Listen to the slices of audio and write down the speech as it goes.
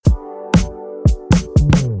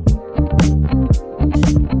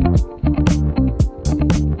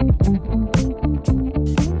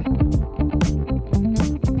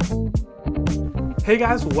Hey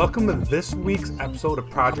guys, welcome to this week's episode of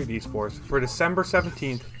Project Esports for December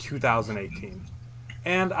 17th, 2018.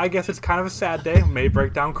 And I guess it's kind of a sad day, may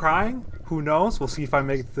break down crying, who knows, we'll see if I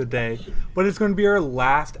make it to the day. But it's going to be our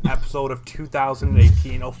last episode of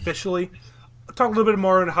 2018 officially. I'll talk a little bit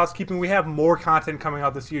more on housekeeping. We have more content coming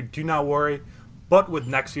out this year, do not worry. But with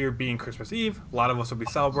next year being Christmas Eve, a lot of us will be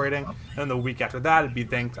celebrating. And then the week after that, it'd be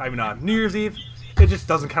New Year's Eve. It just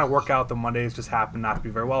doesn't kind of work out. The Mondays just happen not to be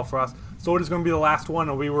very well for us. So it is going to be the last one,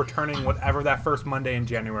 and we'll be returning whatever that first Monday in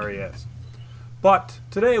January is. But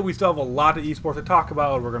today we still have a lot of esports to talk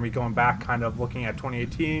about. We're going to be going back, kind of looking at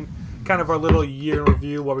 2018, kind of our little year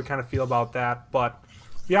review, what we kind of feel about that. But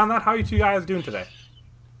beyond that, how are you two guys doing today?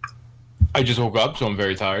 I just woke up, so I'm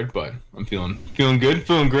very tired, but I'm feeling good,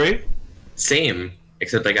 feeling great. Same,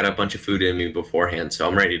 except I got a bunch of food in me beforehand, so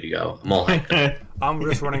I'm ready to go. I'm all hyped. I'm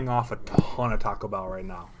just running off a ton of Taco Bell right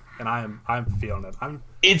now, and I'm feeling it.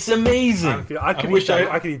 It's amazing. I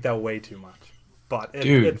could eat that way too much, but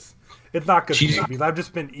it's not good for me because I've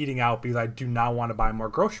just been eating out because I do not want to buy more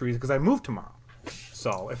groceries because I move tomorrow.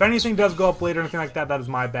 So if anything does go up later or anything like that, that is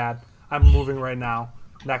my bad. I'm moving right now.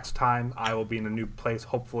 Next time I will be in a new place,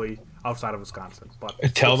 hopefully outside of Wisconsin.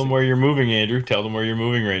 But tell them where you're moving, Andrew. Tell them where you're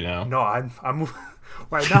moving right now. No, I'm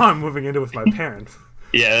right now. I'm moving into with my parents.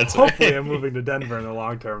 Yeah, that's hopefully I'm moving to Denver in the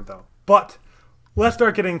long term though. But let's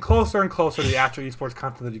start getting closer and closer to the actual esports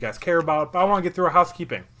content that you guys care about. But I want to get through our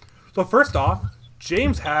housekeeping. So first off,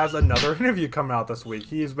 James has another interview coming out this week.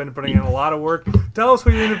 He's been putting in a lot of work. Tell us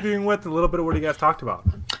who you're interviewing with, and a little bit of what you guys talked about.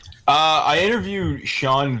 I interviewed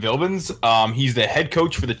Sean Vilbens. He's the head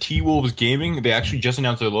coach for the T-Wolves Gaming. They actually just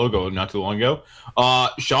announced their logo not too long ago.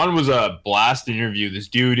 Sean was a blast interview. This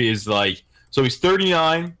dude is he's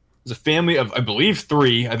 39. He's a family of, I believe,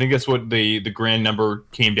 3. I think that's what the grand number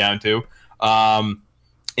came down to.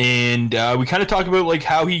 And we kind of talk about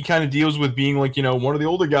how he kind of deals with being one of the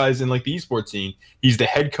older guys in the esports scene. He's the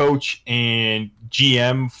head coach and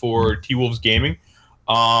GM for T-Wolves Gaming.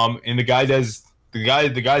 And the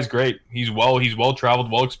guy's great. He's well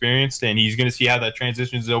traveled, well experienced, and he's going to see how that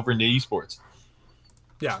transitions over into esports.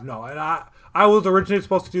 Yeah, no, and I was originally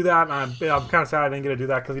supposed to do that, and I'm kind of sad I didn't get to do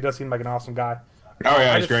that because he does seem like an awesome guy. Oh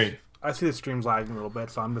yeah, he's great. I see the streams lagging a little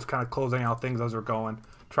bit, so I'm just kind of closing out things as we're going,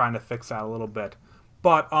 trying to fix that a little bit.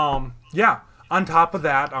 But yeah, on top of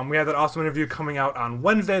that, we have that awesome interview coming out on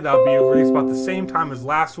Wednesday. That'll be released about the same time as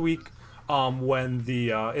last week, when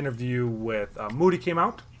the interview with Moody came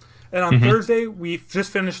out. And on Thursday, we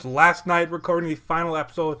just finished last night recording the final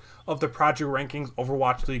episode of the Project Rankings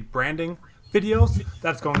Overwatch League branding videos.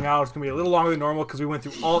 That's going out. It's going to be a little longer than normal because we went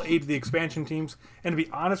through all 8 of the expansion teams. And to be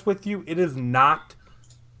honest with you, it is not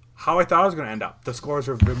how I thought it was going to end up. The scores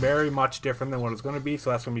are very much different than what it's going to be, so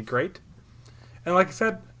that's going to be great. And like I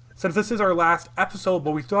said, since this is our last episode,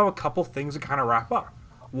 but we still have a couple things to kind of wrap up.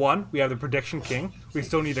 One, we have the Prediction King. We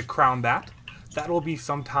still need to crown that. That will be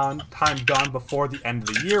some time done before the end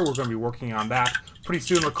of the year. We're going to be working on that pretty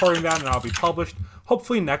soon, recording that, and that'll be published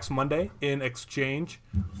hopefully next Monday in exchange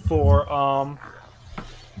of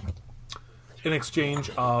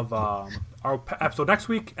our episode next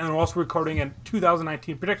week. And we're also recording in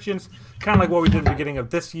 2019 predictions, kind of like what we did at the beginning of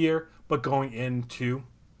this year, but going into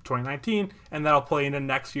 2019, and that'll play into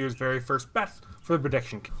next year's very first bets for the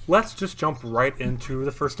prediction. Let's just jump right into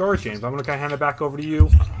the first story, James. I'm going to kind of hand it back over to you.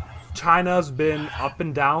 China's been up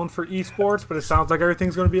and down for esports, but it sounds like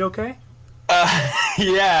everything's going to be okay.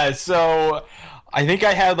 Yeah, so I think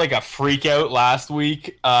I had a freak out last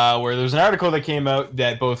week where there was an article that came out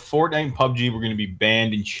that both Fortnite and PUBG were going to be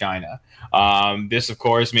banned in China. This, of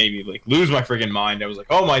course, made me lose my friggin' mind. I was like,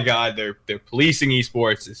 oh my god, they're policing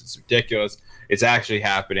esports. This is ridiculous. It's actually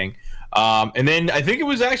happening. And then I think it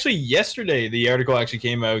was actually yesterday the article actually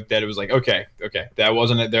came out that it was okay, that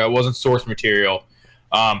wasn't source material.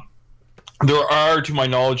 There are, to my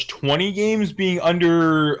knowledge, 20 games being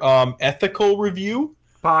under ethical review.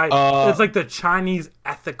 It's the Chinese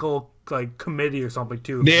ethical committee or something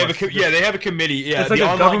too. They have a committee. Yeah, it's a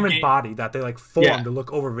government body that they form to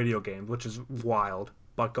look over video games, which is wild.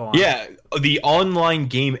 But go on. Yeah, the Online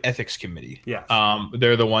Game Ethics Committee. Yeah.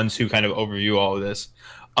 They're the ones who kind of overview all of this.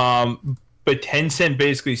 But Tencent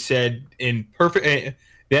basically said in perfect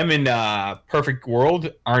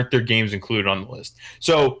world aren't their games included on the list.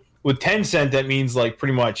 So with Tencent, that means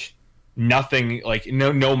pretty much nothing,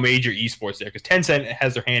 no major esports there, because Tencent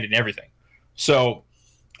has their hand in everything. So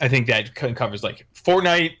I think that covers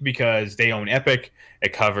Fortnite because they own Epic.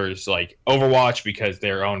 It covers Overwatch because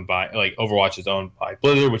they're owned by Overwatch is owned by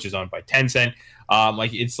Blizzard, which is owned by Tencent. Or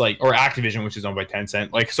Activision, which is owned by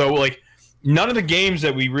Tencent. None of the games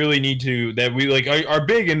that we really need to are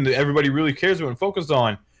big and everybody really cares about and focused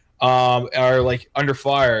on are like under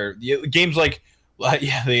fire. Games like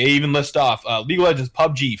they even list off League of Legends,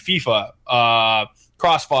 PUBG, FIFA,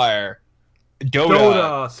 Crossfire,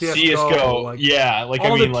 Dota, CS:GO. Like,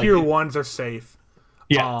 all the tier ones are safe.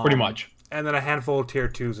 Yeah, pretty much. And then a handful of tier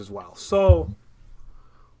 2s as well. So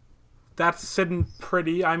that's sitting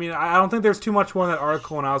pretty. I mean, I don't think there's too much more in that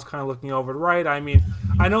article when I was kind of looking over it, right? I mean,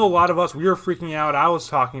 I know a lot of us, we were freaking out. I was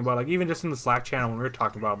talking about, like, even just in the Slack channel when we were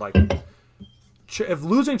talking about, like, if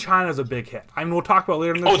losing China is a big hit. I mean, we'll talk about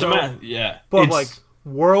later in the show. Yeah. But, like,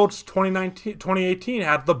 Worlds 2018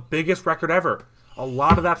 had the biggest record ever. A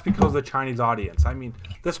lot of that's because of the Chinese audience. I mean,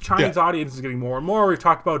 this Chinese audience is getting more and more. We've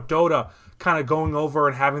talked about Dota kind of going over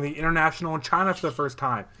and having the international in China for the first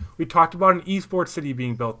time. We talked about an esports city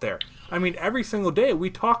being built there. I mean, every single day we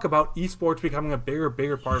talk about esports becoming a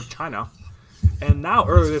bigger part of China. And now,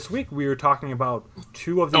 earlier this week, we were talking about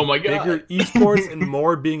two of the bigger esports and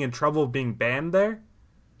more being in trouble of being banned there.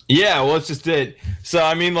 Yeah, well, it's just it. So,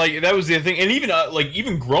 I mean, like, that was the thing. And even,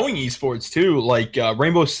 even growing esports, too, like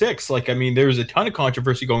Rainbow Six, like, I mean, there was a ton of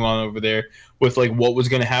controversy going on over there with, like, what was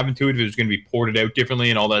going to happen to it, if it was going to be ported out differently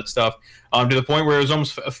and all that stuff, to the point where it was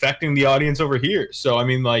almost affecting the audience over here. So, I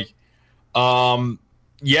mean, like,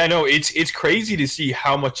 it's crazy to see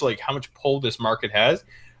how much pull this market has.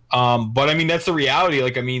 But, I mean, that's the reality.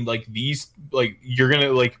 Like, I mean, like, these, like, you're going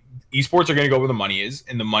to, like, esports are going to go where the money is,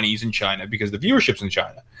 and the money's in China because the viewership's in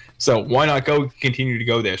China. So why not continue to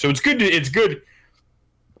go there? So it's good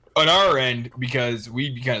on our end because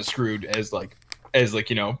we'd be kind of screwed as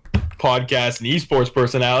podcast and esports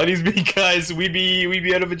personalities because we'd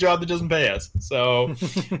be out of a job that doesn't pay us. So,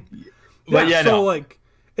 like,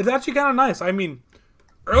 it's actually kind of nice. I mean,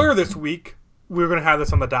 earlier this week we were going to have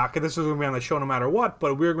this on the docket. This was going to be on the show no matter what,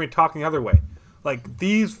 but we were going to be talking the other way. Like,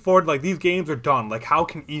 these games are done. Like, how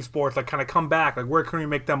can esports, like, kind of come back? Like, where can we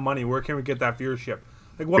make them money? Where can we get that viewership?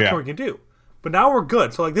 Like, what can we do? But now we're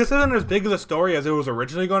good. So, like, this isn't as big of a story as it was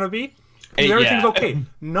originally going to be. Everything's okay.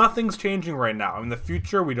 Nothing's changing right now. In the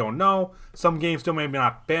future, we don't know. Some games still maybe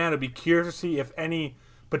not banned. I'd be curious to see if any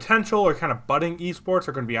potential or kind of budding esports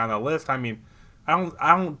are going to be on the list. I mean,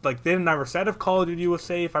 I don't like, they never said if Call of Duty was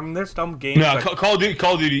safe. I mean, there's some games. No, Call of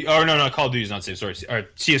Duty. Oh, no, Call of Duty is not safe. Sorry. Or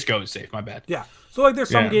CS:GO is safe. My bad. Yeah. So, like,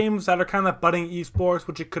 there's some games that are kind of budding esports,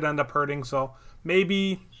 which it could end up hurting. So,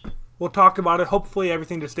 maybe we'll talk about it. Hopefully,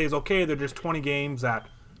 everything just stays okay. They're just 20 games that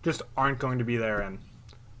just aren't going to be there. And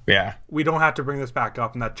we don't have to bring this back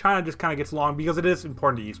up. And that China just kind of gets long because it is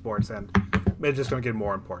important to esports. And it's just going to get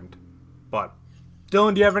more important. But,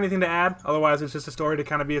 Dylan, do you have anything to add? Otherwise, it's just a story to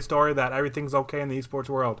kind of be a story that everything's okay in the esports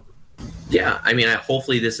world. Yeah, I mean,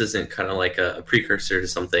 hopefully this isn't kind of like a precursor to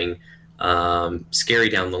something scary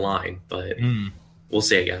down the line. But... we'll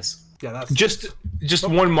see, I guess. Yeah, that's just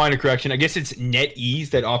one minor correction. I guess it's NetEase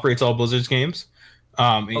that operates all Blizzard's games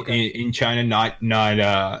in China, not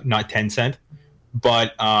Tencent.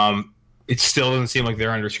 But it still doesn't seem like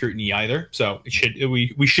they're under scrutiny either. So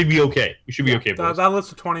we should be okay. We should be okay. That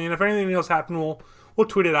list of 20, and if anything else happens, we'll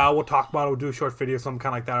tweet it out. We'll talk about it. We'll do a short video, something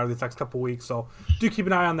kind of like that, over these next couple weeks. So do keep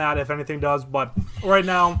an eye on that if anything does. But right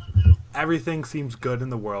now, everything seems good in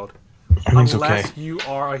the world. Unless you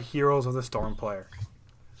are a Heroes of the Storm player.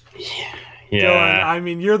 Yeah. Dylan,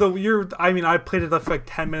 I mean, I played it for like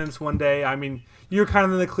 10 minutes one day. I mean, you're kind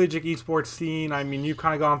of in the collegiate esports scene. I mean, you've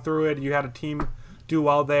kind of gone through it. You had a team do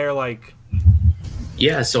well there. Like,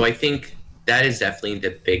 yeah, so I think that is definitely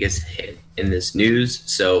the biggest hit in this news.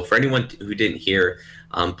 So for anyone who didn't hear,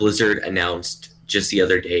 Blizzard announced just the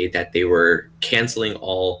other day that they were canceling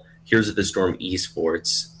all Heroes of the Storm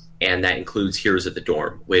esports, and that includes Heroes of the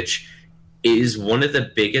Dorm, which is one of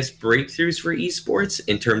the biggest breakthroughs for esports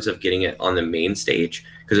in terms of getting it on the main stage,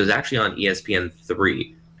 because it was actually on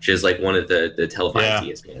ESPN3, which is like one of the televised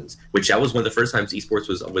ESPNs, which that was one of the first times esports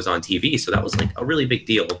was on TV. So that was like a really big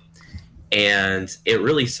deal. And it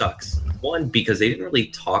really sucks. One, because they didn't really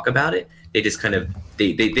talk about it. They just kind of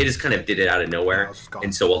they just kind of did it out of nowhere.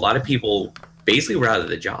 And so a lot of people basically were out of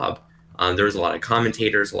the job. There was a lot of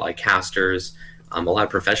commentators, a lot of casters, a lot of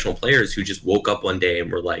professional players who just woke up one day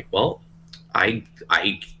and were like, well, I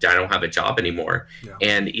don't have a job anymore. Yeah.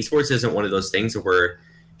 And esports isn't one of those things where,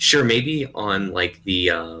 sure, maybe on like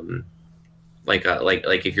the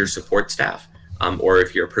like if you're support staff or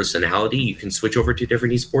if you're a personality, you can switch over to a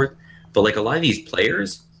different esport. But like a lot of these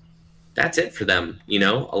players, that's it for them. You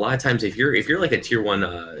know, a lot of times if you're like a tier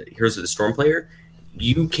 1 Heroes of the Storm player,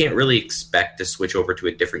 you can't really expect to switch over to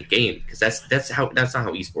a different game because that's not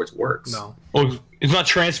how esports works. No. Well, it's not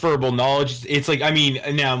transferable knowledge. It's like, I mean,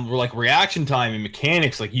 now we're like reaction time and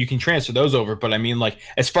mechanics, like you can transfer those over. But I mean, like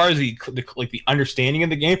as far as the understanding of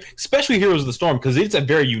the game, especially Heroes of the Storm, because it's a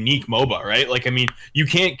very unique MOBA, right? Like, I mean, you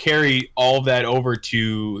can't carry all of that over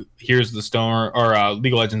to Heroes of the Storm or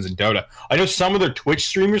League of Legends and Dota. I know some of their Twitch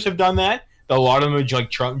streamers have done that. A lot of them would like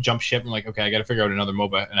jump ship and like, okay, I got to figure out another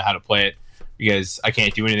MOBA and how to play it because I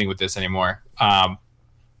can't do anything with this anymore.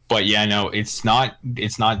 But yeah, no, it's not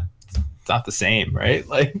the same, right?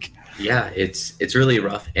 Like, yeah, it's really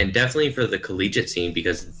rough, and definitely for the collegiate scene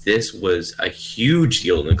because this was a huge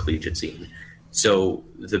deal in the collegiate scene. So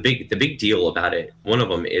the big deal about it, one of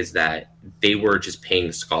them is that they were just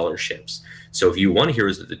paying scholarships. So if you won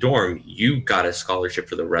Heroes of the Dorm, you got a scholarship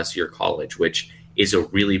for the rest of your college, which is a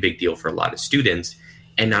really big deal for a lot of students.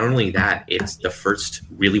 And not only that, it's the first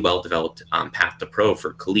really well-developed path to pro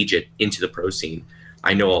for collegiate into the pro scene.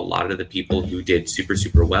 I know a lot of the people who did super,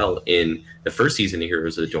 super well in the first season of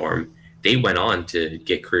Heroes of the Dorm, they went on to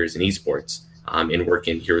get careers in esports and work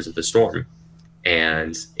in Heroes of the Storm.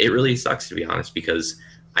 And it really sucks, to be honest, because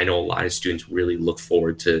I know a lot of students really look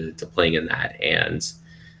forward to playing in that. And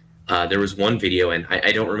there was one video, and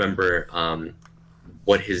I don't remember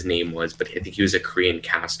what his name was, but I think he was a Korean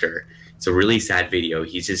caster. It's a really sad video.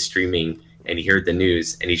 He's just streaming and he heard the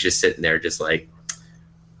news and he's just sitting there just like,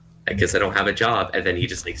 I guess I don't have a job. And then he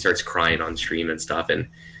just like starts crying on stream and stuff. And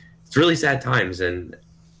it's really sad times. And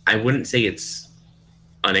I wouldn't say it's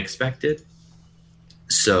unexpected.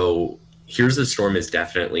 So Here's the Storm is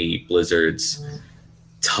definitely Blizzard's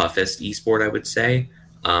toughest esport, I would say,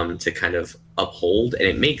 to kind of uphold. And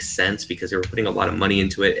it makes sense because they were putting a lot of money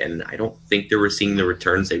into it. And I don't think they were seeing the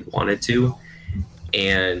returns they wanted to.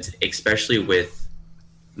 And especially with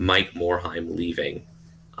Mike Morhaime leaving.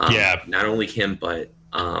 Not only him, but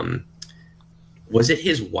was it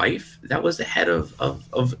his wife that was the head of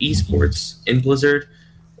esports in Blizzard,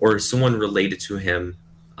 or someone related to him?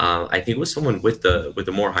 I think it was someone with the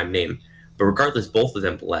Morhaime name. But regardless, both of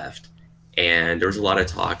them left. And there was a lot of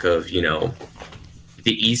talk of, the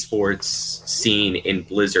esports scene in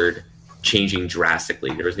Blizzard changing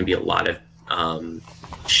drastically. There was going to be a lot of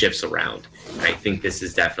shifts around. I think this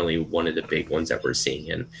is definitely one of the big ones that we're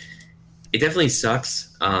seeing, and it definitely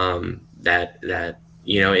sucks that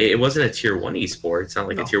it wasn't a tier 1 esport. It's not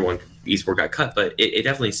like a tier 1 esport got cut, but it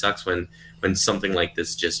definitely sucks when something like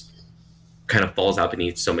this just kind of falls out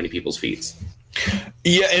beneath so many people's feet.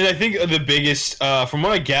 Yeah, and I think the biggest, from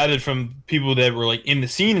what I gathered from people that were like in the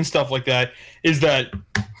scene and stuff like that, is that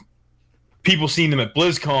people seen them at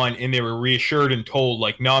BlizzCon and they were reassured and told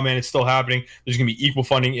like, no, man, it's still happening. There's gonna be equal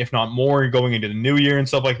funding, if not more, going into the new year and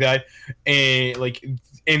stuff like that. And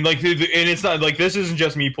it's not like, this isn't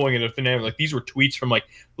just me pulling it up the name. Like, these were tweets from like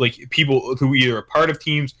people who either are part of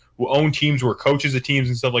teams, who own teams, who are coaches of teams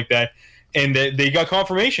and stuff like that. And they got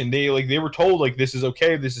confirmation. They were told like, this is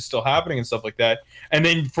okay, this is still happening and stuff like that. And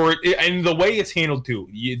then and the way it's handled too,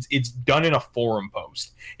 it's done in a forum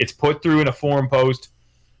post. It's put through in a forum post.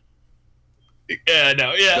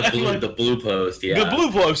 The blue post, yeah. The blue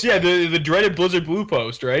post, yeah, the dreaded Blizzard blue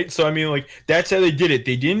post, right? So I mean, like, that's how they did it.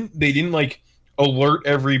 They didn't like alert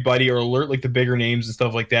everybody or alert like the bigger names and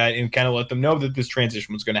stuff like that, and kind of let them know that this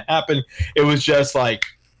transition was going to happen. It was just like,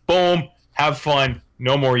 boom, have fun,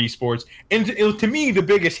 no more esports. And to me, the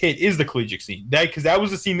biggest hit is the collegiate scene, because that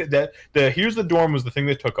was the scene that the Here's the Dorm was the thing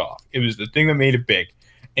that took off. It was the thing that made it big.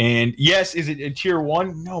 And yes, is it a tier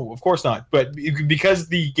 1? No, of course not. But because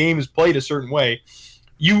the game is played a certain way,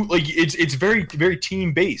 it's very, very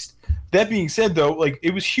team based. That being said, though, like,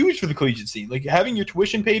 it was huge for the collegiate scene. Like, having your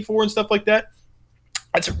tuition paid for and stuff like that,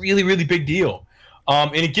 that's a really, really big deal.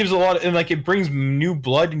 And it gives a lot of, and like, it brings new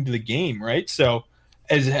blood into the game, right? So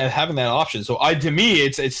as having that option. So to me,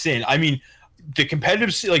 it's sin. I mean, the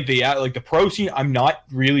competitive scene, like the pro scene, I'm not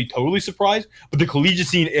really totally surprised, but the collegiate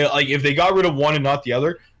scene, like, if they got rid of one and not the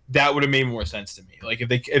other, that would have made more sense to me. Like,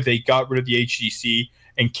 if they got rid of the HGC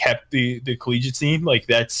and kept the collegiate scene, like,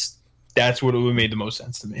 that's what would have made the most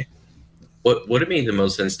sense to me. What would have made the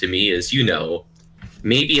most sense to me is,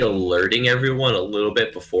 maybe alerting everyone a little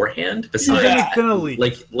bit beforehand. Besides, then it's gonna leak.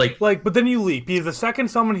 But then you leak, because the second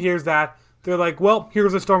someone hears that, they're like, well,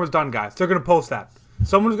 Here's the Storm is done, guys. They're gonna post that.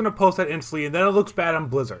 Someone's going to post that instantly, and then it looks bad on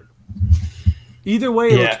Blizzard. Either way,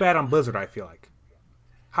 it looks bad on Blizzard, I feel like.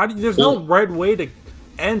 There's no right way to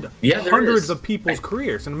end hundreds of people's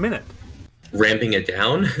careers in a minute. Ramping it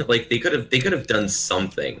down? Like, they could have done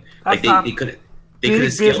something. Like, they could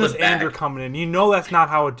have scaled it back. Anger coming in. That's not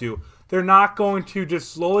how it do. They're not going to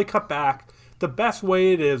just slowly cut back. The best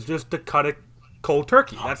way it is just to cut it cold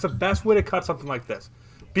turkey. That's the best way to cut something like this.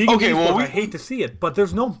 Being Okay, well, I hate to see it, but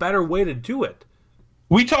there's no better way to do it.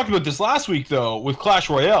 We talked about this last week, though, with Clash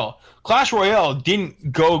Royale. Clash Royale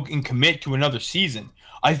didn't go and commit to another season.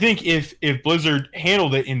 I think if Blizzard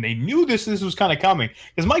handled it and they knew this was kind of coming,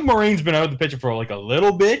 because Mike Moraine's been out of the picture for like a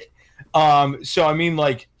little bit. So I mean,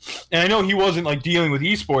 like, and I know he wasn't like dealing with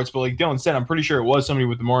esports, but like Dylan said, I'm pretty sure it was somebody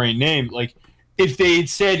with the Moraine name. Like, if they had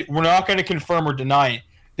said we're not going to confirm or deny it,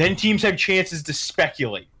 then teams have chances to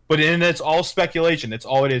speculate. But then that's all speculation. That's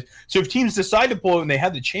all it is. So if teams decide to pull out and they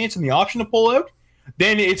have the chance and the option to pull out,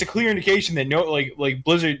 then it's a clear indication that like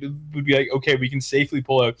Blizzard would be like, okay, we can safely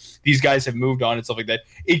pull out. These guys have moved on and stuff like that.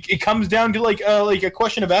 It comes down to like a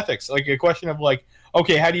question of ethics, like a question of like,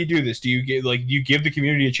 okay, how do you do this? Do you give the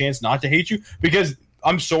community a chance not to hate you? Because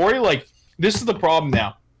I'm sorry, like, this is the problem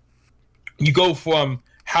now. You go from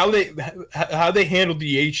how they handled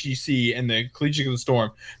the HGC and the Collegiate of the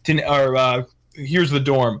Storm to Here's the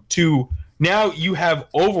Dorm to now you have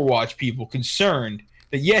Overwatch people concerned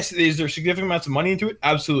that yes, is there significant amounts of money into it?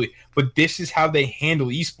 Absolutely. But this is how they handle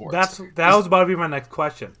esports. That was about to be my next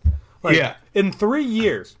question. Like, yeah. In 3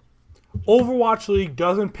 years, Overwatch League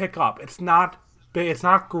doesn't pick up. It's not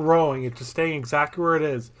growing. It's just staying exactly where it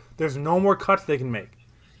is. There's no more cuts they can make.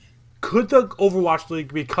 Could the Overwatch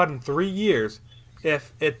League be cut in 3 years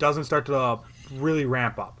if it doesn't start to really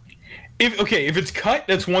ramp up? If it's cut,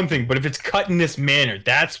 that's one thing. But if it's cut in this manner,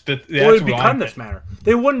 that's it would be cut in this manner.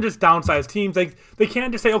 They wouldn't just downsize teams. Like, they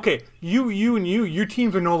can't just say, okay, you, and your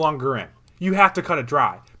teams are no longer in. You have to cut it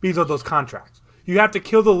dry because of those contracts. You have to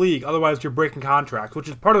kill the league, otherwise you're breaking contracts, which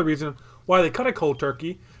is part of the reason why they cut a cold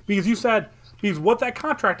turkey. Because what that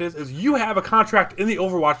contract is you have a contract in the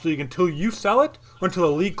Overwatch League until you sell it or until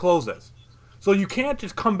the league closes. So you can't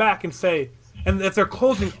just come back and say, and if they're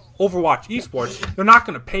closing Overwatch Esports, they're not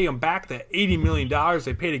going to pay them back the $80 million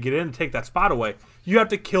they pay to get in and take that spot away. You have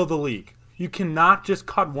to kill the league. You cannot just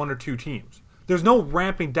cut one or two teams. There's no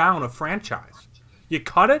ramping down a franchise. You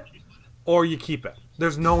cut it or you keep it.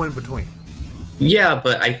 There's no in between. Yeah,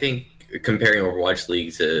 but I think comparing Overwatch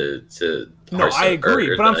League to no, I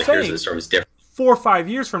agree. But I'm saying Storm is different. 4 or 5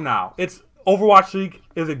 years from now, it's Overwatch League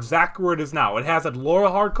is exactly where it is now. It has a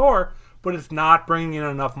loyal hardcore, but it's not bringing in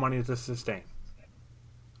enough money to sustain.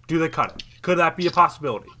 Do they cut it? Could that be a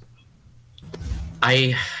possibility?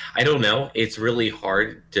 I don't know. It's really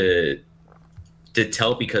hard to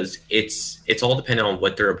tell because it's all dependent on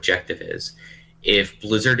what their objective is. If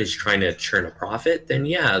Blizzard is trying to churn a profit, then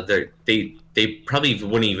yeah, they probably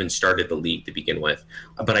wouldn't even started the league to begin with.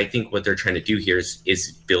 But I think what they're trying to do here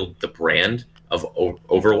is build the brand of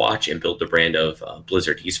Overwatch and build the brand of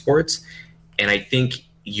Blizzard Esports. And I think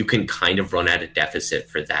you can kind of run at a deficit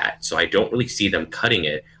for that. So I don't really see them cutting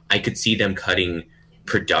it. I could see them cutting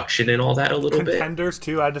production and all that a little bit. Contenders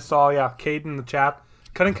too. I just saw Kate in the chat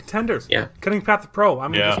cutting Contenders. Yeah, cutting Path to Pro. I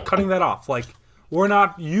mean, just cutting that off. Like, we're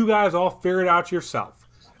not. You guys all figure it out yourself.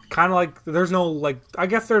 Kind of like there's no like. I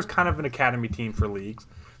guess there's kind of an academy team for leagues.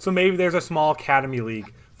 So maybe there's a small academy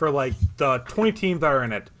league for like the 20 teams that are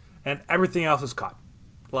in it, and everything else is cut.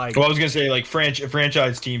 Like, well, I was gonna say like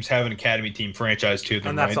franchise teams have an academy team franchise to them,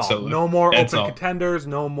 and that's right? all. So no more open contenders.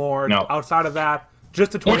 No more outside of that.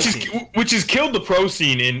 Just the 20 which has killed the pro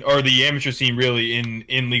scene or the amateur scene really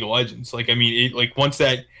in League of Legends. Like, I mean, once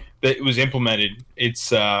that was implemented,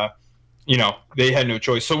 it's they had no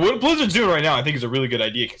choice. So what Blizzard's doing right now, I think, is a really good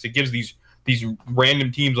idea because it gives these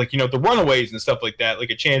random teams like the Runaways and stuff like that like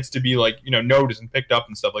a chance to be noticed and picked up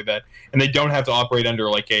and stuff like that, and they don't have to operate under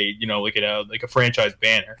like a franchise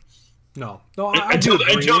banner. No, until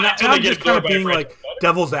they get kind of being like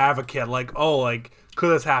devil's advocate, like, oh, like, could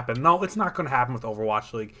this happen? No, it's not going to happen with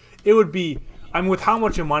Overwatch League. It would be, I mean, with how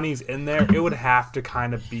much money's in there, it would have to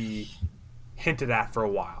kind of be hinted at for a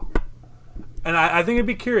while. And I think it'd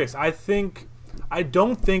be curious. I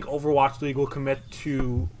don't think Overwatch League will commit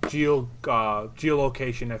to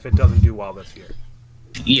geolocation if it doesn't do well this year.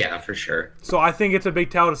 Yeah, for sure. So I think it's a big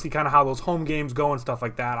tell to see kind of how those home games go and stuff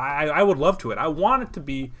like that. I would love to it. I want it to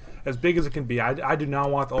be as big as it can be. I do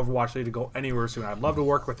not want the Overwatch League to go anywhere soon. I'd love to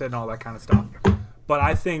work with it and all that kind of stuff. But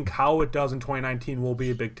I think how it does in 2019 will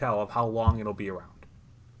be a big tell of how long it'll be around.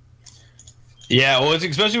 Yeah, well, it's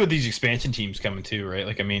especially with these expansion teams coming too, right?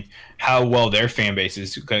 Like, I mean, how well their fan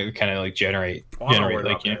bases kind of like generate. I'm not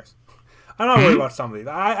worried about some of these.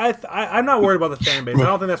 I'm not worried about the fan base. I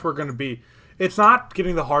don't think that's where we're going to be. It's not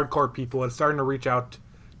getting the hardcore people. It's starting to reach out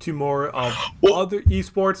to more of other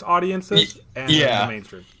esports audiences and the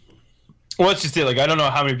mainstream. Well, let's just say, like, I don't know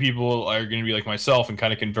how many people are going to be like myself and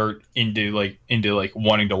kind of convert into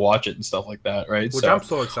wanting to watch it and stuff like that, right? Which I'm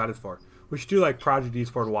so excited for. We should do like Project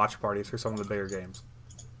Esport watch parties for some of the bigger games.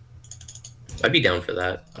 I'd be down for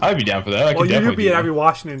that. I'd be down for that. Well, you'd be at every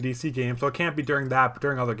Washington D.C. game, so it can't be during that, but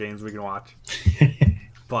during other games we can watch.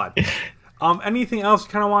 But anything else you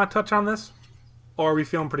kind of want to touch on this, or are we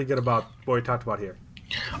feeling pretty good about what we talked about here?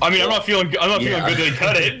 I mean, I'm not feeling good that they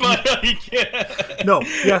cut it, but like, No,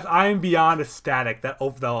 yes, I am beyond ecstatic that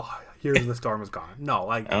Here's the Storm is gone.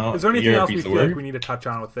 No, is there anything else we feel like we need to touch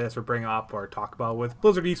on with this, or bring up, or talk about with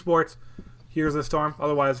Blizzard Esports? Here's the Storm.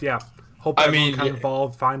 Otherwise, yeah. Hope everyone kind of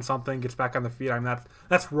involved, finds something, gets back on the feet. I mean,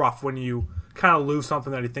 that's rough when you kind of lose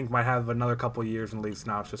something that you think might have another couple of years and leaves.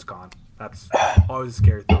 Now it's just gone. That's always a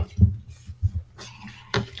scary thought.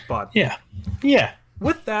 But yeah.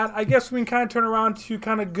 With that, I guess we can kind of turn around to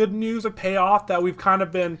kind of good news, a payoff that we've kind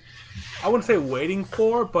of been, I wouldn't say waiting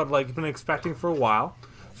for, but been expecting for a while.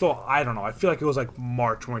 So I don't know. I feel like it was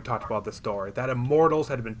March when we talked about this story. That Immortals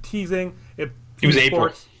had been teasing it. It was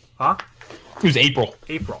April. Huh? It was April.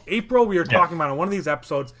 April, we were talking about in one of these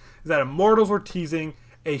episodes, is that Immortals were teasing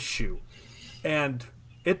a shoe. And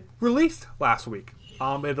it released last week.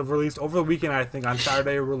 It released over the weekend, I think, on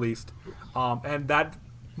Saturday it released. And that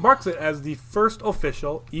marks it as the first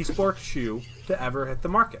official esports shoe to ever hit the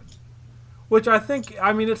market. Which I think,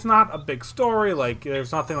 it's not a big story,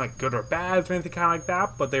 there's nothing good or bad or anything kind of like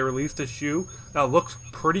that, but they released a shoe that looks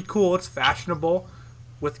pretty cool. It's fashionable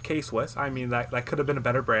with K-Swiss. That could have been a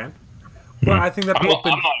better brand. But I think that I'm not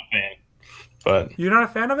a fan. But you're not a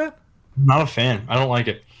fan of it? I'm not a fan. I don't like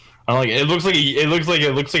it. It looks like a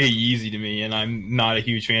Yeezy to me, and I'm not a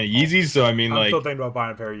huge fan of Yeezys. So I'm still thinking about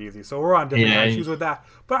buying a pair of Yeezys. So we're on different issues with that.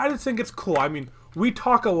 But I just think it's cool. We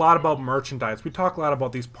talk a lot about merchandise. We talk a lot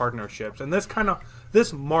about these partnerships, and this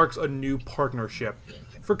marks a new partnership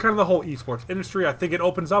for kind of the whole esports industry. I think it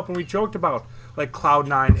opens up when we joked about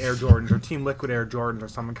Cloud9 Air Jordans or Team Liquid Air Jordans or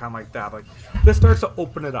something kind of like that. This starts to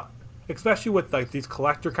open it up. Especially with these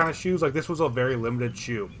collector kind of shoes, this was a very limited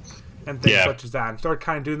shoe, and things such as that, and start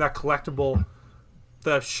kind of doing that collectible,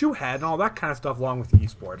 the shoe head and all that kind of stuff along with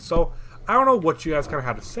esports. So I don't know what you guys kind of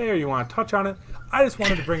had to say, or you want to touch on it. I just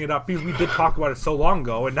wanted to bring it up because we did talk about it so long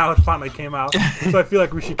ago, and now it finally came out. So I feel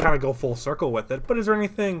like we should kind of go full circle with it. But is there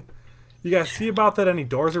anything you guys see about that? Any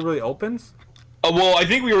doors it really opens? Well, I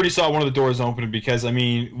think we already saw one of the doors open because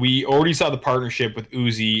we already saw the partnership with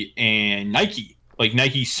Uzi and Nike.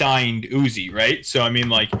 Nike signed Uzi, right? So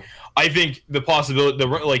I think the possibility, the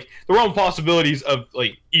realm of possibilities of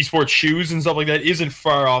esports shoes and stuff like that isn't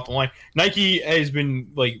far off the line. Nike has been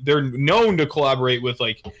they're known to collaborate with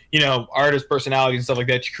artist personalities and stuff like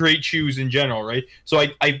that to create shoes in general, right? So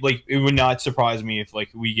I it would not surprise me if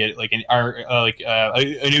we get an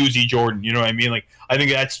Uzi Jordan, you know what I mean? I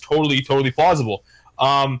think that's totally plausible.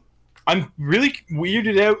 I'm really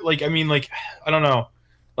weirded out. I don't know.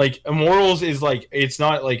 Immortals is it's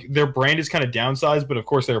not their brand is kind of downsized, but of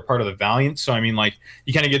course they're a part of the Valiant, so you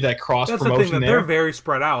kind of get that cross promotion. That's the thing, that they're very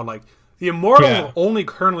spread out. The Immortals are only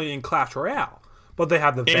currently in Clash Royale, but they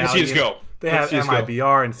have the Valiant, CSGO. They have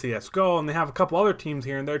MIBR and CSGO, and they have a couple other teams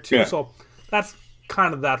here and there too. Yeah. So that's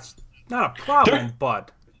not a problem, but.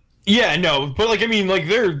 Yeah, no, but their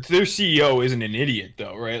CEO isn't an idiot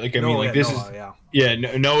though, right? Noah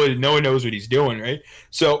knows what he's doing, right?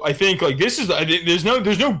 So I think this is there's no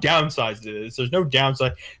downsides to this. There's no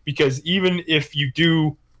downside because even if you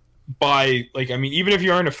do buy even if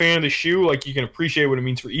you aren't a fan of the shoe, you can appreciate what it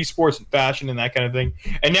means for esports and fashion and that kind of thing.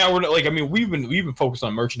 And now we're we've been focused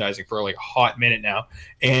on merchandising for a hot minute now,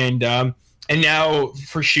 and now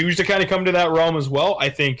for shoes to kind of come to that realm as well, I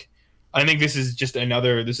think this is just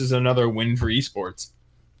another win for esports.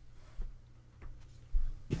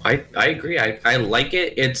 I agree. I like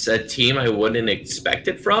it. It's a team I wouldn't expect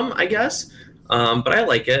it from, I guess. But I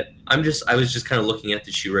like it. I was just kind of looking at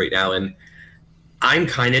the shoe right now, and I'm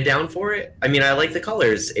kind of down for it. I like the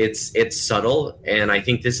colors. It's subtle, and I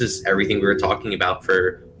think this is everything we were talking about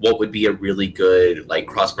for what would be a really good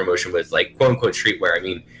cross promotion with quote unquote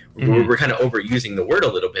streetwear. We're kind of overusing the word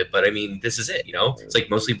a little bit, but this is it. It's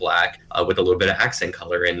mostly black with a little bit of accent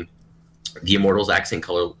color, and the Immortals accent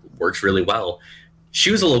color works really well.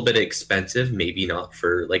 Shoe's a little bit expensive, maybe not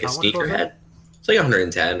for a sneakerhead. It's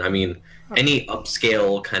 110. Any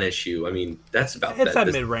upscale kind of shoe. That's about. It's that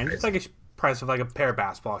mid range. It's a price of a pair of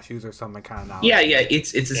basketball shoes or something kind of now. Yeah.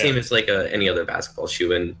 It's the same as any other basketball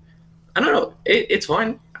shoe, and I don't know. It's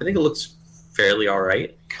fine. I think it looks fairly all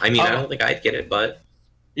right. I don't think I'd get it, but.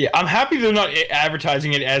 Yeah, I'm happy they're not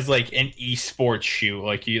advertising it as an esports shoe,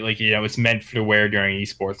 it's meant to wear during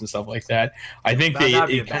esports and stuff like that. I think that'd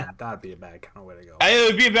be a bad kind of way to go. It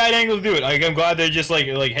would be a bad angle to do it. I'm glad they're just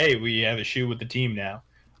hey, we have a shoe with the team now.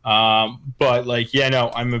 But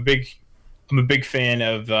I'm a big fan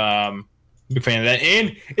of Big fan of that,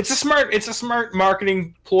 and it's a smart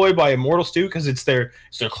marketing ploy by Immortals too, because it's their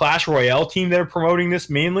Clash Royale team that are promoting this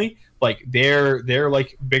mainly. Like they're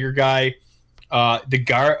like bigger guy, the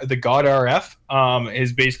God RF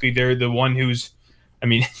is basically they're the one who's, I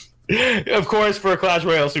mean, of course for a Clash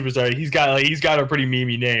Royale superstar he's got a pretty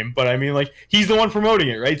memey name, but I mean like he's the one promoting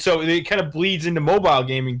it, right? So it kind of bleeds into mobile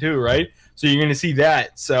gaming too, right? So you're gonna see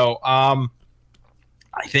that. So I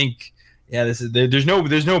think. Yeah, there's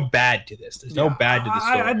no bad to this. There's no bad to the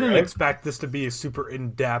story. I didn't expect this to be a super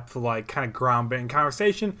in-depth, like, kind of groundbreaking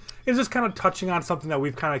conversation. It's just kind of touching on something that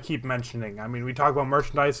we've kind of keep mentioning. I mean, we talk about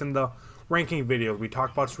merchandise in the ranking videos. We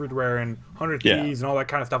talk about Streetwear and 100 Keys and all that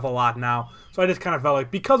kind of stuff a lot now. So I just kind of felt like,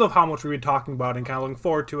 because of how much we've been talking about and kind of looking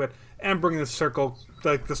forward to it, and bringing the circle,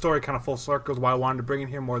 like the story kind of full circle is why I wanted to bring it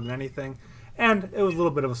here more than anything. And it was a little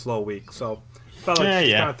bit of a slow week, so felt like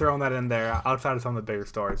kind of throwing that in there outside of some of the bigger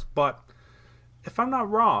stories. But if I'm not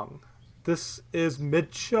wrong, this is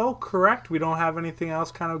mid-show, correct? We don't have anything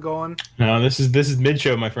else kind of going? No, this is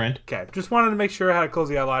mid-show, my friend. Okay, just wanted to make sure I had to close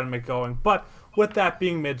the outline and make it going. But with that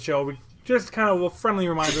being mid-show, we just kind of a friendly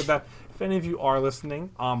reminder that if any of you are listening,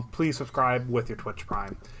 please subscribe with your Twitch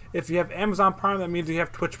Prime. If you have Amazon Prime, that means you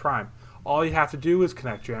have Twitch Prime. All you have to do is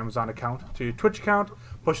connect your Amazon account to your Twitch account,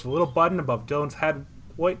 push the little button above Dylan's head.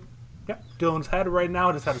 Dylan's head right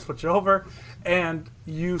now. Just had to switch it over, and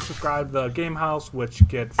you subscribe to the Game House, which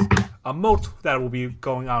gets emotes that will be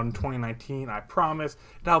going out in 2019. I promise.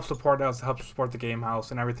 It helps support us, it helps support the Game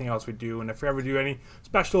House and everything else we do. And if we ever do any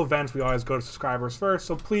special events, we always go to subscribers first.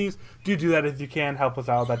 So please do that if you can. Help us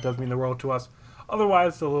out. That does mean the world to us.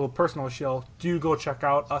 Otherwise, a little personal shill. Do go check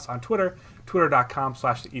out us on Twitter,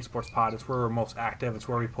 twitter.com/theesportspod. It's where we're most active. It's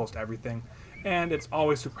where we post everything. And it's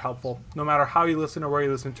always super helpful. No matter how you listen or where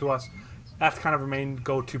you listen to us, that's kind of our main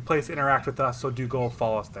go-to place to interact with us, so do go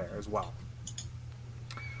follow us there as well.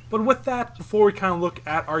 But with that, before we kind of look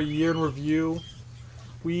at our year in review,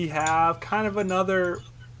 we have kind of another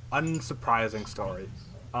unsurprising story.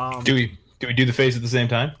 Do we do the face at the same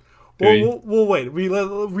time? We'll wait.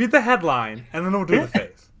 Read the headline, and then we'll do the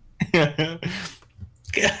face.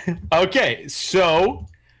 Okay, so,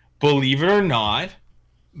 believe it or not,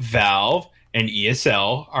 Valve and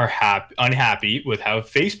ESL are unhappy with how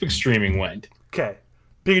Facebook streaming went. Okay.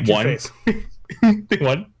 Pikachu face.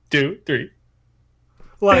 1, 2, 3.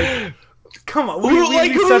 Like, come on. We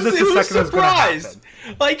said this a second was going to happen.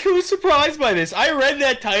 Like, who's surprised by this? I read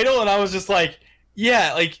that title and I was just like,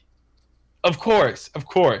 yeah, like, of course.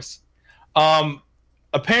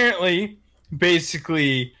 Apparently,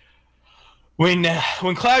 basically, when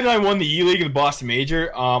Cloud9 won the E-League of the Boston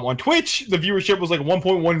Major, on Twitch, the viewership was like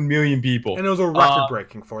 1.1 million people. And it was a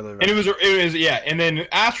record-breaking for the event. And it was yeah. And then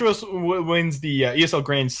Astros wins the ESL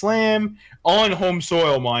Grand Slam on home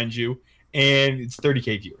soil, mind you, and it's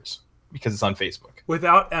 30K viewers because it's on Facebook.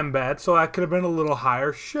 Without embed, so that could have been a little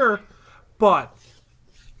higher, sure. But,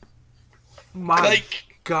 my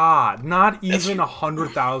God, not even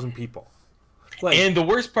 100,000 people. Like, and the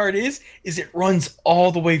worst part is it runs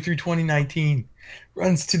all the way through 2019.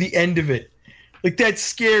 Runs to the end of it. Like, that's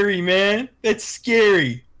scary, man. That's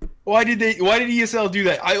scary. Why did ESL do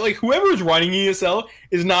that? Whoever's running ESL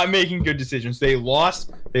is not making good decisions. They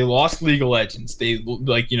lost League of Legends. They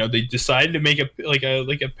decided to make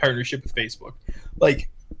a partnership with Facebook. Like,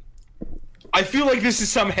 I feel like this is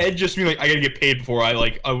some head just being like, I gotta get paid before I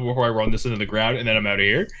run this into the ground and then I'm out of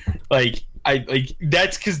here.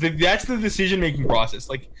 That's because that's the decision making process.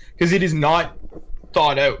 Because it is not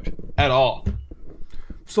thought out at all.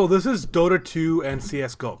 So this is Dota 2 and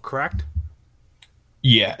CS:GO, correct?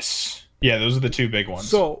 Yes. Yeah, those are the two big ones.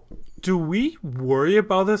 So, do we worry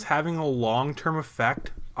about this having a long-term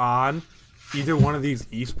effect on either one of these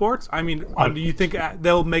esports? I mean, do you think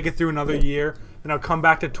they'll make it through another year and they'll come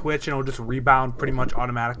back to Twitch and it'll just rebound pretty much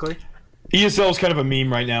automatically? ESL is kind of a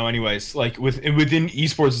meme right now, anyways. Like within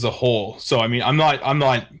esports as a whole. So I mean, I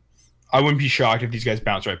wouldn't be shocked if these guys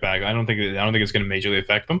bounce right back. I don't think it's going to majorly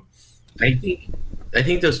affect them. I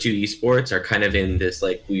think those two esports are kind of in this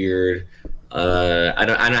like weird. I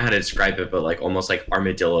don't know how to describe it, but like almost like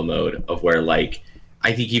armadillo mode of where like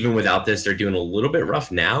I think even without this they're doing a little bit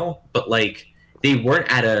rough now, but like they weren't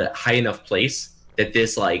at a high enough place that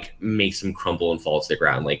this like makes them crumble and fall to the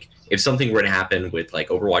ground. Like if something were to happen with like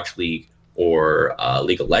Overwatch League or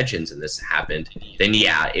League of Legends and this happened, then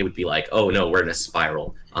yeah, it would be like, oh no, we're in a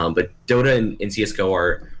spiral. But Dota and CSGO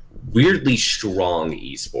are weirdly strong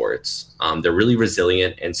esports. They're really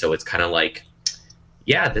resilient, and so it's kind of like,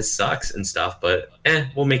 yeah, this sucks and stuff, but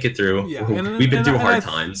we'll make it through. Yeah. We've been through hard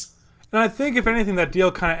times. And I think, if anything, that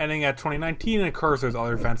deal kind of ending at 2019, and of course there's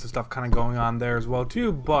other events and stuff kind of going on there as well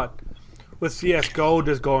too, but with CS:GO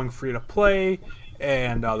just going free to play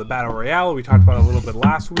and the Battle Royale, we talked about it a little bit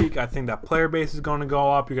last week. I think that player base is going to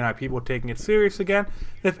go up. You're going to have people taking it serious again.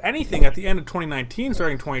 If anything, at the end of 2019,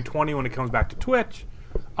 starting 2020, when it comes back to Twitch,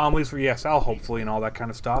 at least for ESL, hopefully, and all that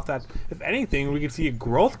kind of stuff, that if anything, we could see a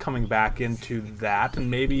growth coming back into that,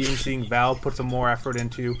 and maybe even seeing Valve put some more effort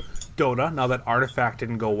into Dota, now that Artifact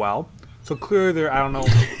didn't go well. So clearly, I don't know,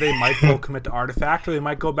 they might full commit to Artifact, or they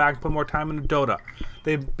might go back and put more time into Dota.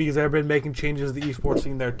 Because they've been making changes to the esports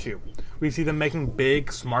scene there too. We see them making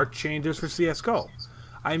big, smart changes for CS:GO.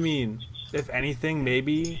 I mean, if anything,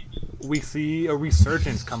 maybe we see a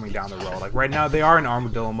resurgence coming down the road. Like right now, they are in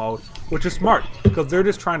armadillo mode, which is smart because they're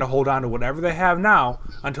just trying to hold on to whatever they have now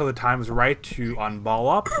until the time is right to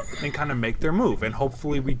unball up and kind of make their move. And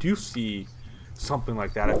hopefully, we do see something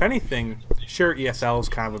like that. If anything, sure, ESL is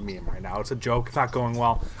kind of a meme right now. It's a joke. It's not going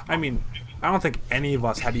well. I mean, I don't think any of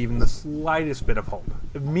us had even the slightest bit of hope.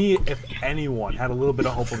 If anyone, had a little bit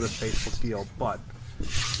of hope of this Facebook deal, but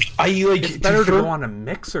it's better to go on a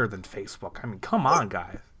Mixer than Facebook. I mean, come on,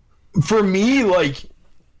 guys. For me, like,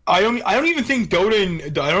 I don't even think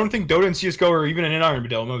Dota and CS:GO are even in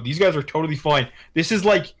armadillo mode. These guys are totally fine. This is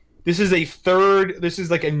another It's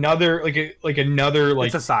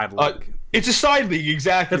a side league. It's a side league,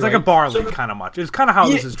 exactly. It's like a bar league, kind of much. It's kind of how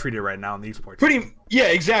this is treated right now in the esports.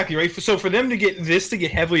 Exactly, right? So for them to get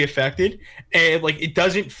heavily affected, and like it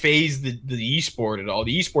doesn't phase the esport at all.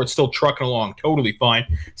 The esport's still trucking along totally fine.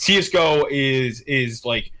 CS:GO is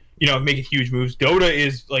like, you know, making huge moves. Dota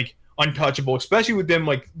is like untouchable, especially with them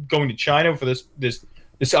like going to China for this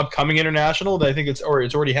upcoming international that I think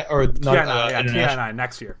TI9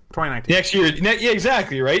 next year, 2019. Next year, yeah,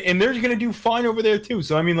 exactly, right. And they're gonna do fine over there too.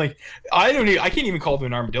 So I mean, like, I can't even call them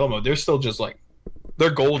an armadillo mode. They're still just like,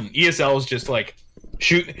 they're golden. ESL is just like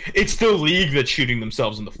it's the league that's shooting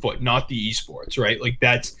themselves in the foot, not the esports, right? Like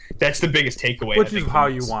that's the biggest takeaway. Which is how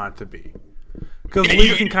you want it to be. Because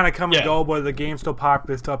leagues can kind of come and go, but the game's still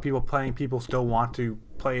popular, still have people playing, people still want to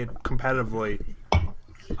play it competitively.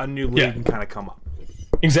 A new league can kind of come up.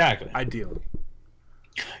 Exactly. Ideally.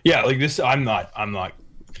 Yeah, like this, I'm not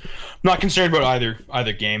concerned about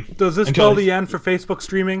either game. Does this spell the end for Facebook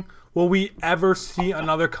streaming? Will we ever see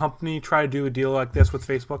another company try to do a deal like this with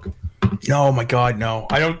Facebook? No, my God, no.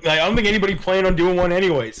 I don't think anybody planned on doing one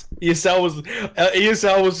anyways. ESL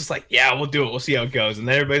was just like, yeah, we'll do it. We'll see how it goes. And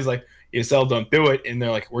then everybody's like, ESL don't do it, and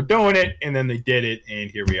they're like, we're doing it, and then they did it,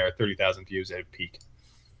 and here we are, 30,000 views at a peak.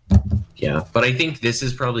 Yeah, but I think this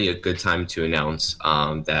is probably a good time to announce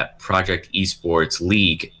that Project Esports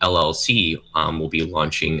League LLC will be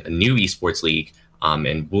launching a new esports league,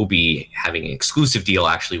 and we'll be having an exclusive deal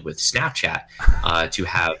actually with Snapchat to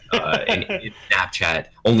have an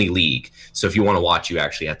Snapchat-only league. So if you want to watch, you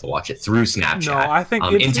actually have to watch it through Snapchat. No, I think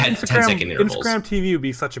in 10-second intervals. Instagram TV would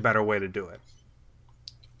be such a better way to do it.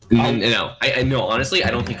 No, I know. Honestly,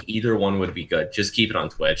 I don't think either one would be good. Just keep it on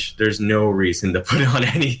Twitch. There's no reason to put it on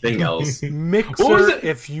anything else. Mixer,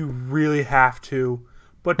 if you really have to,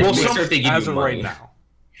 but Mixer, as of right now,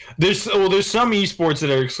 there's some esports that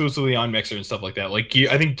are exclusively on Mixer and stuff like that. Like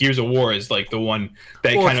I think Gears of War is like the one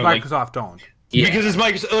that kind of Microsoft owned. Yeah. Because it's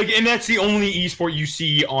Microsoft, like, and that's the only esport you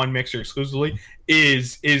see on Mixer exclusively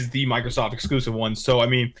is the Microsoft exclusive one. So I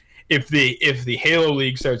mean, if the Halo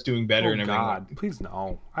League starts doing better and everything, God, please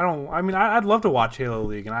no. I'd love to watch Halo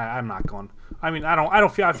League, and I'm not going. I mean,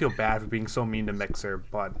 I feel bad for being so mean to Mixer,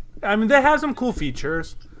 but I mean, they have some cool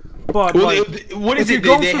features. But well, like, what is if it? You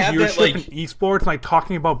go They for have viewership that, like, in esports, like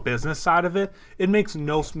talking about business side of it, it makes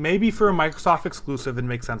maybe for a Microsoft exclusive, it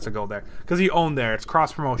makes sense to go there because you own there. It's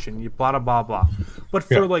cross promotion. You blah blah blah. But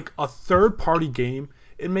for like a third party game,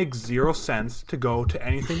 it makes zero sense to go to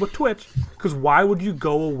anything but Twitch because why would you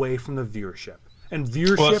go away from the viewership? And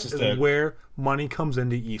viewership is where money comes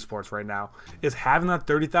into esports right now. Is having that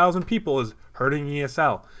 30,000 people is hurting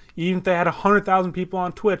ESL. Even if they had 100,000 people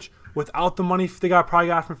on Twitch, without the money they probably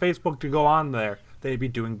got from Facebook to go on there, they'd be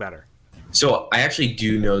doing better. So I actually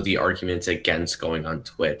do know the arguments against going on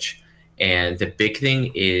Twitch. And the big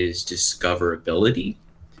thing is discoverability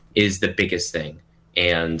is the biggest thing.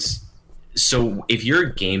 And so if you're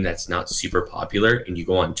a game that's not super popular and you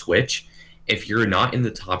go on Twitch, if you're not in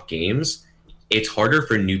the top games, it's harder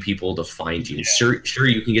for new people to find you. Yeah. Sure,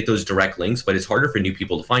 you can get those direct links, but it's harder for new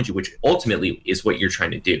people to find you, which ultimately is what you're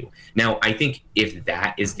trying to do. Now, I think if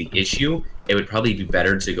that is the issue, it would probably be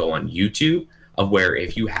better to go on YouTube, of where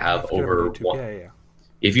if you have over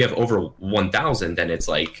if you have over 1,000, then it's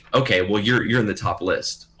like, okay, well you're in the top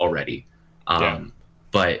list already.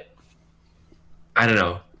 But I don't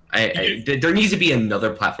know. There needs to be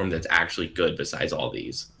another platform that's actually good besides all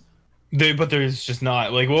these. But there's just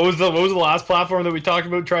not. Like, what was the last platform that we talked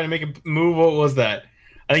about trying to make a move? What was that?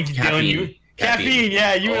 I think Caffeine. Caffeine.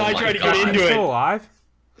 Yeah, you and I my tried to God. get into Still it. alive?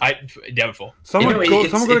 Doubtful. Someone You know, go.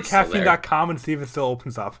 it's- Someone go to it's still there. caffeine.com and see if it still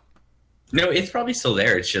opens up. No, it's probably still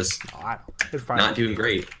there. It's just Oh, I don't. It's probably not doing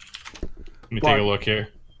great. Let me take a look here.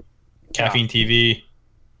 Caffeine TV.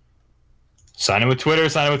 Sign in with Twitter.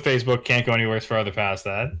 Sign in with Facebook. Can't go anywhere further past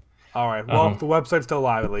that. All right. Well, the website's still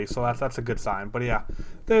live at least, so that's a good sign. But yeah,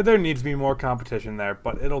 there needs to be more competition there,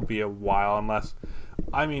 but it'll be a while unless.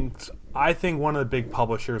 I mean, I think one of the big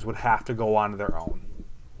publishers would have to go on their own.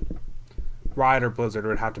 Riot or Blizzard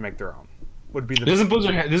would have to make their own. Would be the.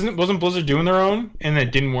 Wasn't Blizzard doing their own and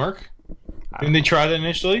it didn't work? Didn't they try that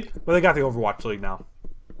initially? Well, they got the Overwatch League now.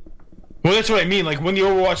 Well, that's what I mean. Like when the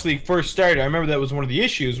Overwatch League first started, I remember that was one of the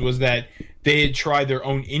issues was that they had tried their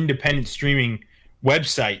own independent streaming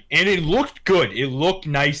website, and it looked good. It looked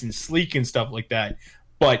nice and sleek and stuff like that,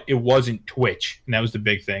 but it wasn't Twitch, and that was the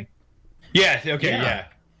big thing. Yeah. Okay.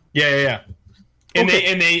 Yeah. And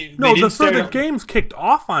Okay. they No, didn't so the start- games kicked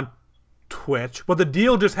off on Twitch, but the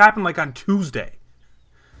deal just happened like on Tuesday.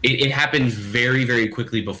 It happened very, very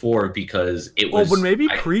quickly before because it Oh, was. but maybe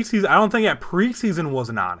I- preseason. I don't think preseason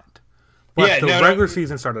wasn't on it, but Yeah, the no, regular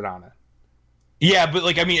season started on it. Yeah, but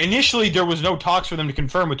like I mean, initially there was no talks for them to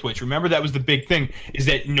confirm with Twitch. Remember that was the big thing is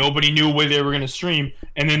that nobody knew where they were going to stream,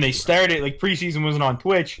 and then they started like preseason wasn't on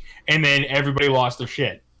Twitch, and then everybody lost their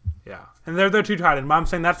shit. Yeah, and they're too tied in. But I'm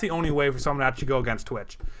saying that's the only way for someone to actually go against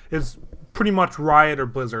Twitch is pretty much Riot or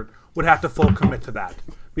Blizzard would have to full commit to that.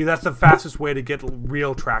 Because that's the fastest way to get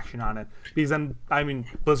real traction on it. Because then, I mean,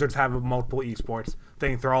 Blizzards have multiple esports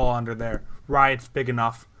things; they're all under there. Riot's big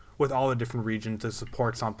enough with all the different regions to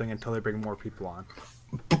support something until they bring more people on.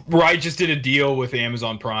 Riot just did a deal with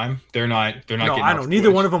Amazon Prime. They're not. No, getting I know off neither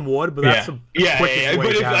Twitch. one of them would, but that's the quickest way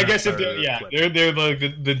But to have I it guess if started they're on Twitch. they're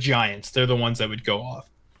like the giants. They're the ones that would go off.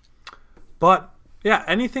 But yeah,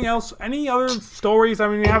 anything else? Any other stories? I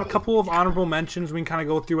mean, we have a couple of honorable mentions we can kind of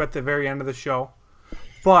go through at the very end of the show.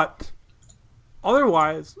 But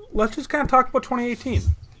otherwise, let's just kind of talk about 2018.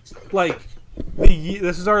 Like,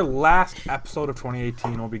 this is our last episode of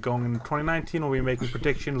 2018. We'll be going into 2019. We'll be making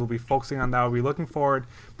predictions. We'll be focusing on that. We'll be looking forward.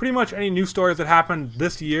 Pretty much any news stories that happened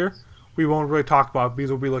this year, we won't really talk about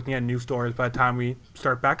because we'll be looking at news stories by the time we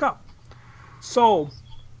start back up. So,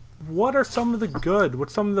 what are some of the good?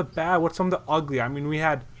 What's some of the bad? What's some of the ugly? I mean,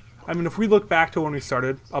 if we look back to when we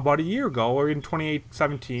started about a year ago or in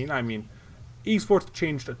 2017, I mean, esports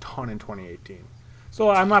changed a ton in 2018.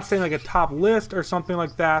 So I'm not saying like a top list or something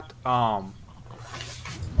like that.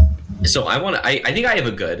 So I think I have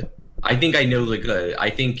a good. I think I know the good. I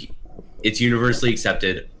think it's universally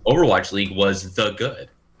accepted. Overwatch League was the good,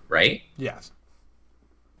 right? Yes.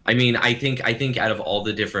 I mean, I think out of all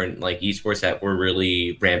the different like esports that were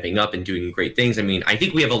really ramping up and doing great things, I mean, I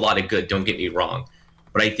think we have a lot of good. Don't get me wrong,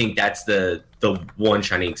 but I think that's the one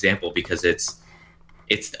shining example because it's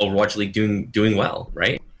Overwatch League doing well,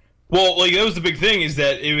 right? Well, like that was the big thing is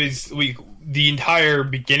that it was the entire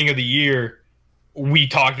beginning of the year we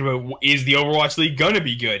talked about is the Overwatch League gonna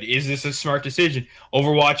be good? Is this a smart decision?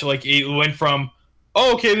 Overwatch like it went from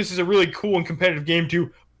okay, this is a really cool and competitive game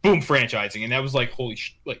to boom franchising, and that was like holy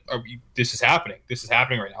this is happening. This is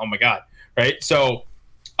happening right now. Oh my god, right? So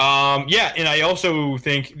yeah, and I also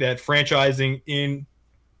think that franchising in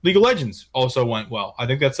League of Legends also went well. I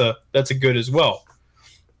think that's a good as well.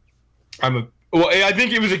 I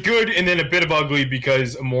think it was a good and then a bit of ugly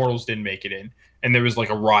because Immortals didn't make it in, and there was like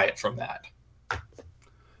a riot from that.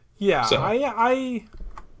 Yeah, So.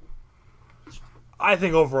 I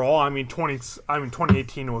think overall,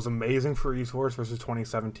 2018 was amazing for esports versus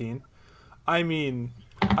 2017. I mean,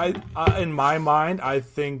 in my mind, I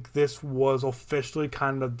think this was officially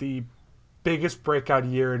kind of the biggest breakout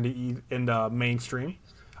year in the mainstream.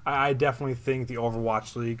 I definitely think the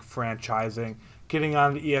Overwatch League franchising, getting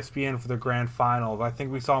on the ESPN for the grand finals. I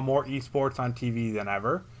think we saw more esports on TV than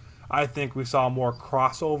ever. I think we saw more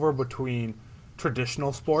crossover between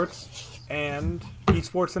traditional sports and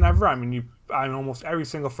esports than ever. I mean, almost every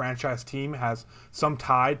single franchise team has some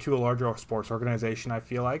tie to a larger sports organization, I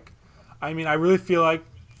feel like. I mean, I really feel like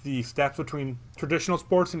the steps between traditional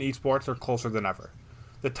sports and esports are closer than ever.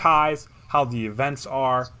 The ties, how the events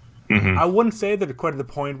are. I wouldn't say that they're quite at the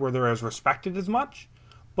point where they're as respected as much,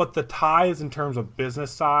 but the ties in terms of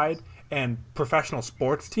business side and professional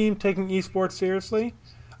sports team taking esports seriously,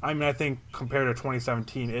 I mean, I think compared to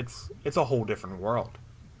 2017, it's a whole different world.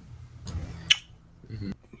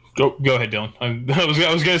 Go ahead, Dylan. I was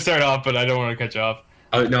going to start off, but I don't want to cut you off.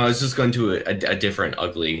 Oh no, I was just going to a different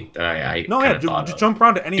ugly that I No, kind yeah, of thought just of. jump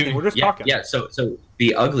around to anything. Dude, We're just Yeah, talking. yeah. So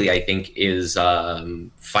the ugly, I think, is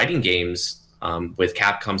fighting games with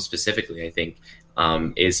Capcom specifically. I think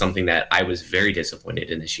is something that I was very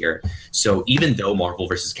disappointed in this year. So even though Marvel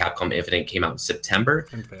vs. Capcom Infinite came out in September,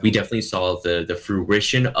 we definitely saw the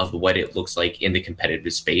fruition of what it looks like in the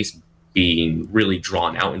competitive space being really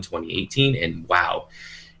drawn out in 2018. And wow,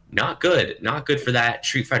 not good for that.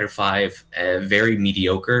 Street Fighter V, very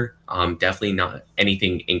mediocre. Definitely not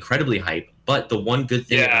anything incredibly hype. But the one good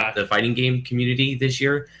thing about the fighting game community this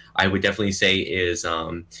year, I would definitely say, is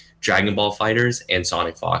Dragon Ball Fighters and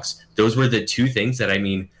Sonic Fox. Those were the two things that, I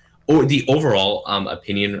mean, or the overall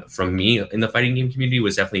opinion from me in the fighting game community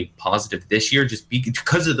was definitely positive this year, just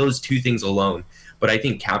because of those two things alone. But I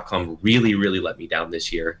think Capcom really, really let me down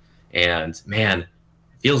this year, and man,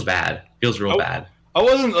 feels bad, feels real bad. I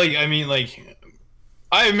wasn't like, I mean, like,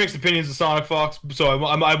 I have mixed opinions of Sonic Fox, so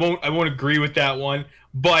I won't agree with that one.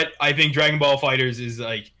 But I think Dragon Ball Fighters is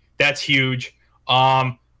like, that's huge.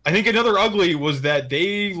 I think another ugly was that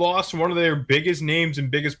they lost one of their biggest names and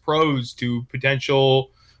biggest pros to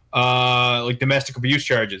potential like domestic abuse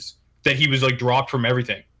charges. That he was like dropped from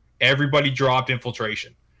everything. Everybody dropped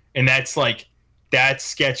Infiltration, and that's like, that's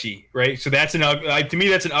sketchy, right? So that's an ugly. To me,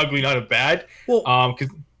 that's an ugly, not a bad. Well,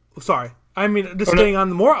 because sorry. I mean, just staying on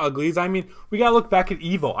the more uglies, I mean, we gotta look back at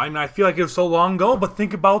EVO. I mean, I feel like it was so long ago, but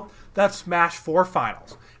think about that Smash 4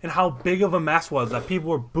 finals and how big of a mess was that people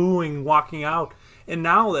were booing, walking out, and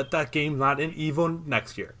now that game's not in EVO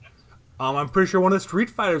next year. I'm pretty sure one of the Street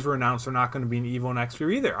Fighters were announced they're not going to be in EVO next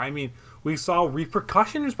year either. I mean, we saw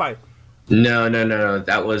repercussions by... No.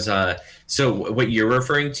 That was so what you're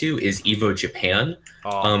referring to is Evo Japan,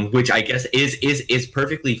 which I guess is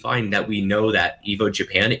perfectly fine that we know that Evo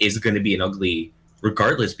Japan is going to be an ugly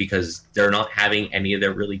regardless because they're not having any of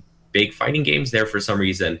their really big fighting games there for some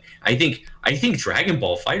reason. I think Dragon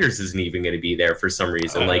Ball Fighters isn't even going to be there for some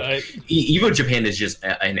reason. Evo Japan is just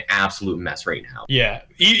an absolute mess right now. Yeah,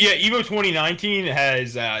 Evo 2019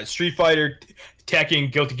 has Street Fighter,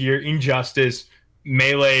 Tekken, Guilty Gear, Injustice,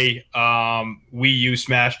 Melee, Wii U,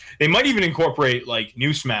 Smash. They might even incorporate like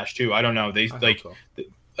new Smash too. I don't know. They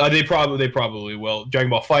probably will.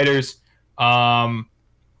 Dragon Ball Fighters.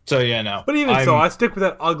 So yeah, no. But even so, I stick with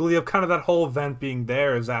that ugly of kind of that whole event being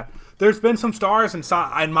there. Is that there's been some stars in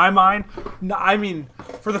my mind. I mean,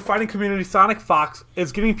 for the fighting community, Sonic Fox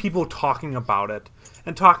is getting people talking about it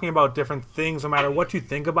and talking about different things, no matter what you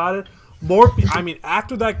think about it.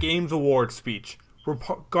 After that Games Award speech,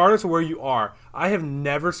 regardless of where you are, I have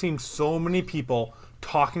never seen so many people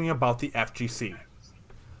talking about the FGC.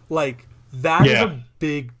 Like, that is a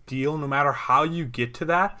big deal, no matter how you get to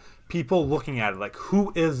that. People looking at it, like,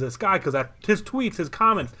 who is this guy? Because his tweets, his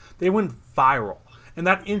comments, they went viral. And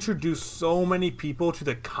that introduced so many people to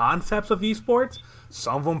the concepts of esports.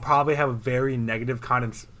 Some of them probably have a very negative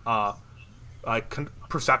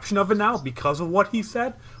perception of it now because of what he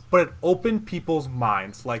said. But it opened people's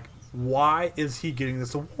minds, like, why is he getting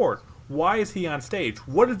this award? Why is he on stage?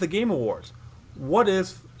 What is the Game Awards? What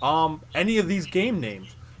is any of these game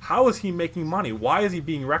names? How is he making money? Why is he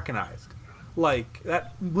being recognized? Like,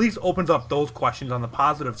 that at least opens up those questions on the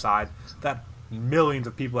positive side that millions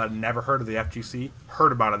of people that had never heard of the FGC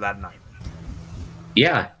heard about it that night.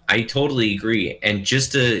 Yeah, I totally agree. And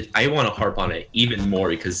I want to harp on it even more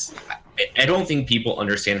because I don't think people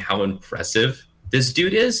understand how impressive this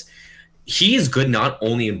dude is. He is good not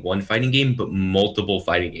only in one fighting game, but multiple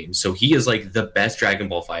fighting games. So he is like the best Dragon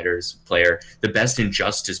Ball Fighters player, the best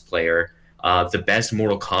Injustice player, the best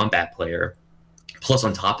Mortal Kombat player. Plus,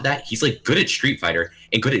 on top of that, he's like good at Street Fighter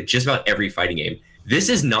and good at just about every fighting game. This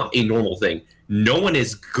is not a normal thing. No one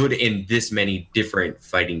is good in this many different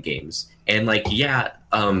fighting games. And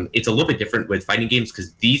it's a little bit different with fighting games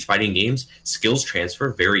because these fighting games skills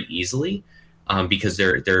transfer very easily. Because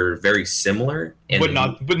they're very similar, but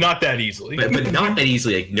not that easily. but not that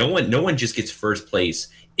easily. Like no one just gets first place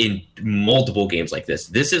in multiple games like this.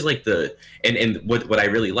 This is like and what I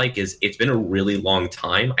really like is it's been a really long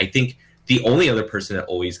time. I think the only other person that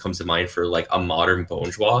always comes to mind for like a modern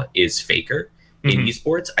Bonjour is Faker in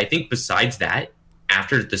esports. I think besides that,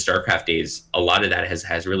 after the StarCraft days, a lot of that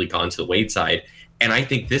has really gone to the wayside, and I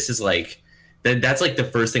think this is like. That's like the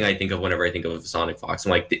first thing I think of whenever I think of Sonic Fox.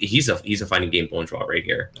 I'm like, he's a fighting game Bonjour right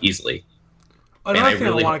here, easily. And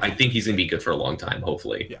I think he's gonna be good for a long time,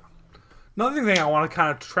 hopefully. Yeah. Another thing I want to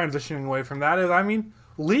kind of transitioning away from that is,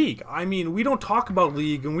 League. We don't talk about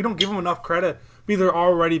League and we don't give them enough credit because they're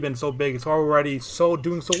already been so big. It's already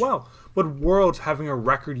doing so well. But World's having a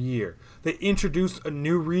record year. They introduced a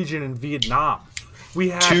new region in Vietnam. We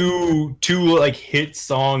had two like hit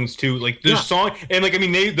songs too. Like this song, and like I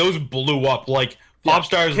mean, those blew up. Like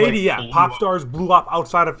Popstars, Katie, like, Popstars blew up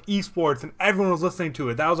outside of esports, and everyone was listening to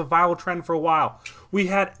it. That was a viral trend for a while. We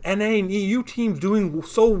had NA and EU teams doing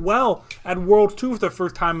so well at Worlds 2 for the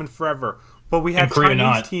first time in forever. But we had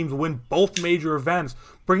Chinese teams win both major events,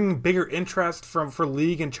 bringing bigger interest for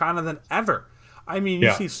League in China than ever. I mean,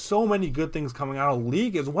 you see so many good things coming out of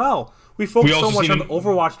League as well. We focus so much on the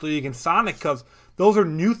Overwatch League and Sonic because those are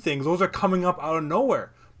new things. Those are coming up out of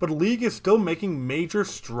nowhere. But League is still making major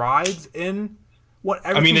strides in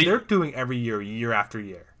everything they're doing every year, year after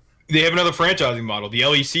year. They have another franchising model. The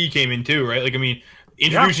LEC came in too, right? Like I mean,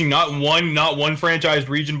 introducing not one franchised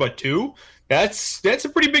region but two. That's a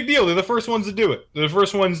pretty big deal. They're the first ones to do it. They're the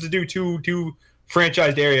first ones to do two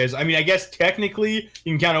franchised areas. I mean, I guess technically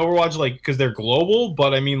you can count Overwatch like because they're global,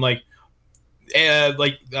 but I mean League of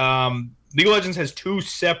Legends has two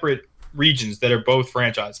separate regions that are both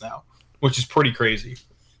franchised now, which is pretty crazy.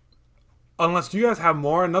 Unless you guys have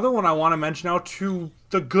more, another one I want to mention now to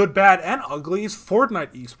the good, bad, and ugly is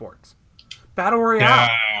Fortnite esports. Battle Royale.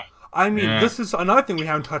 I mean, this is another thing we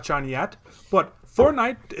haven't touched on yet, but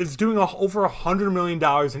Fortnite is doing over $100 million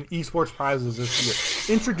in esports prizes this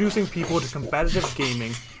year, introducing people to competitive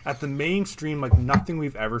gaming at the mainstream like nothing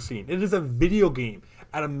we've ever seen. It is a video game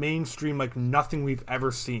at a mainstream like nothing we've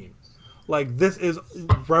ever seen. Like, this is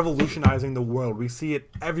revolutionizing the world. We see it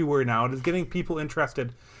everywhere now. It is getting people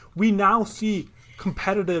interested. We now see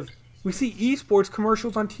we see esports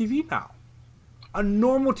commercials on TV now. On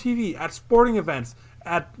normal TV, at sporting events,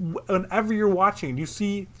 whenever you're watching, you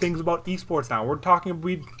see things about esports now.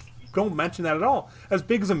 We don't mention that at all. As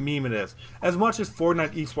big as a meme it is. As much as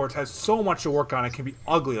Fortnite esports has so much to work on, it can be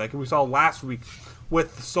ugly, like we saw last week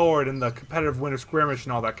with the sword and the competitive winter skirmish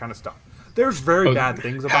and all that kind of stuff. There's very bad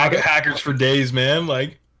things about it. Hackers for days, man.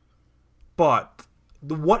 But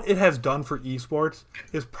what it has done for esports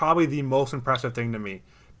is probably the most impressive thing to me.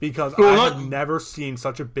 Because I have never seen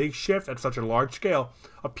such a big shift at such a large scale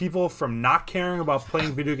of people from not caring about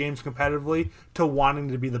playing video games competitively to wanting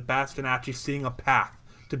to be the best and actually seeing a path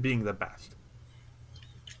to being the best.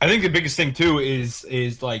 I think the biggest thing too is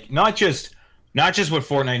like not just what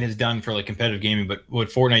Fortnite has done for like competitive gaming, but what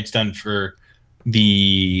Fortnite's done for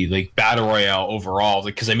the like battle royale overall.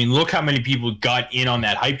 Because I mean, look how many people got in on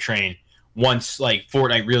that hype train once like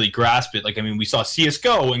Fortnite really grasped it. Like I mean, we saw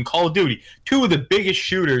CS:GO and Call of Duty, two of the biggest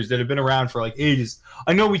shooters that have been around for like ages.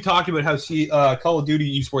 I know we talked about how Call of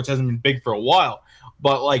Duty esports hasn't been big for a while,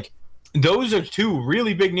 but like those are two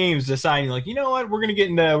really big names deciding like, you know what, we're gonna get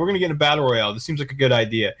into battle royale. This seems like a good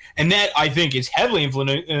idea, and that I think is heavily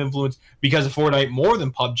influenced because of Fortnite more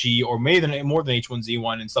than PUBG or more than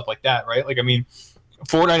H1Z1 and stuff like that, right? Like I mean,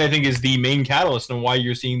 Fortnite I think is the main catalyst on why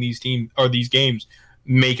you're seeing these games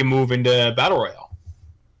make a move into battle royale.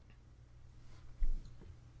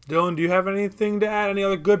 Dylan, do you have anything to add? Any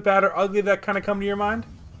other good, bad, or ugly that kind of come to your mind?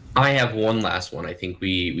 I have one last one I think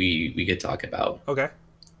we could talk about. Okay.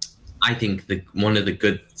 I think one of the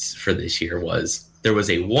goods for this year was there was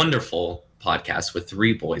a wonderful podcast with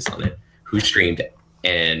 3 boys on it who streamed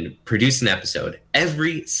and produced an episode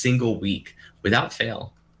every single week without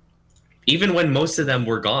fail, even when most of them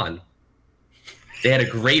were gone. They had a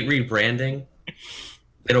great rebranding.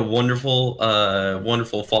 They had a wonderful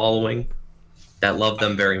following that loved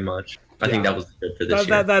them very much. I think that was good for this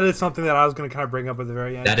year. That is something that I was going to kind of bring up at the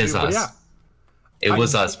very end. That is us. It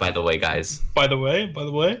was us, by the way, guys. By the way.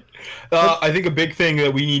 I think a big thing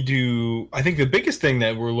that we need to... I think the biggest thing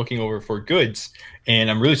that we're looking over for goods,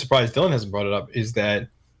 and I'm really surprised Dylan hasn't brought it up, is that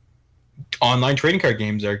online trading card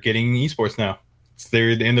games are getting esports now.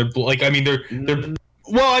 They're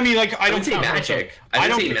well, I mean, like I don't say Magic. I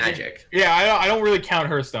don't say Magic. Yeah, I don't really count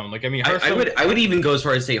Hearthstone. Like I mean, Hearthstone, I would even go as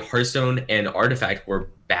far as say Hearthstone and Artifact were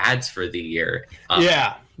bads for the year.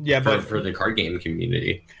 But for the card game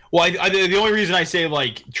community. Well, the only reason I say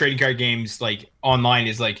like trading card games like online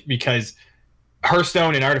is like because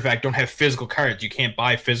Hearthstone and Artifact don't have physical cards. You can't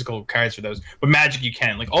buy physical cards for those. But Magic you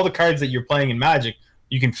can. Like all the cards that you're playing in Magic,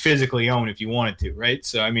 you can physically own if you wanted to, right?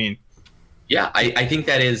 So I mean. Yeah, I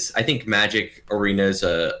think Magic Arena is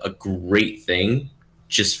a great thing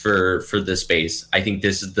just for the space. I think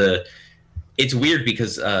this is it's weird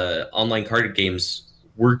because online card games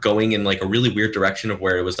were going in like a really weird direction of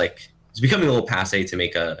where it was like it's becoming a little passe to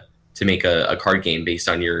make a card game based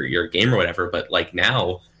on your game or whatever. But like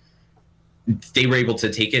now they were able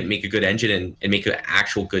to take it, make a good engine and make an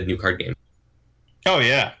actual good new card game. Oh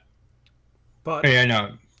yeah. But yeah,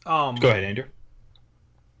 no. Go ahead, Andrew.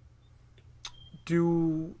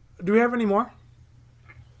 Do we have any more?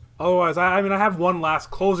 Otherwise, I mean, I have one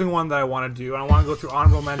last closing one that I want to do, and I want to go through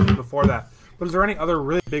honorable mentions before that. But is there any other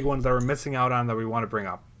really big ones that we're missing out on that we want to bring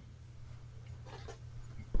up?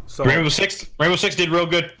 So Rainbow Six did real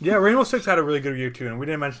good. Yeah, Rainbow Six had a really good year too, and we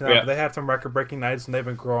didn't mention that, Yeah. but they had some record-breaking nights, and they've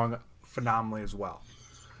been growing phenomenally as well.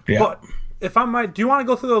 Yeah. But if I might, do you want to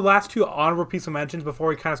go through the last two honorable piece of mentions before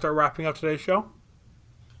we kind of start wrapping up today's show?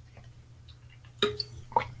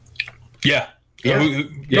 Yeah.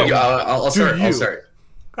 I'll start. you. I'll start.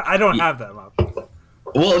 I don't have that up.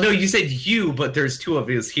 Well, no, you said you, but there's two of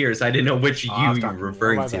us here, so I didn't know which you I was you talking were to you.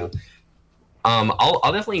 referring My to. bad.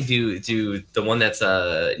 I'll definitely do the one that's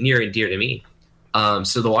near and dear to me.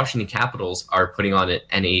 So the Washington Capitals are putting on an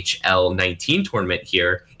NHL 19 tournament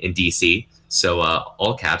here in DC. So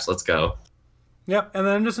all caps, let's go. Yep, and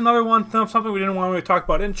then just another one, something we didn't want to talk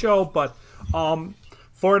about in show, but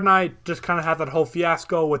Fortnite just kind of had that whole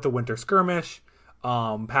fiasco with the winter skirmish,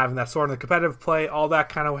 having that sword in the competitive play. All that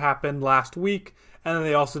kind of happened last week, and then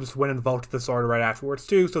they also just went and voted the sword right afterwards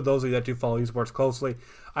too. So those of you that do follow esports closely,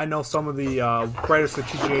 I know some of the writers for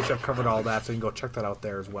TGH have covered all that, so you can go check that out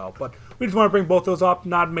there as well. But we just want to bring both those up,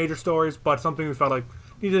 not major stories, but something we felt like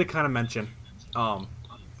needed to kind of mention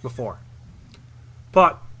before.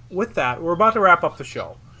 But with that, we're about to wrap up the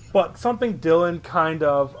show. But something Dylan kind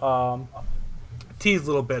of teased a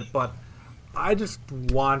little bit, but I just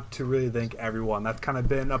want to really thank everyone that's kind of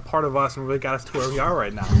been a part of us and really got us to where we are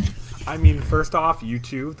right now. I mean, first off, you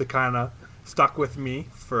two, that kind of stuck with me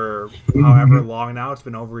for however long now. It's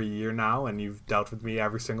been over a year now, and you've dealt with me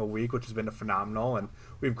every single week, which has been phenomenal, and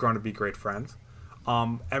we've grown to be great friends.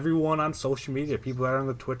 Everyone on social media, people that are on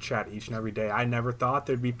the Twitch chat each and every day, I never thought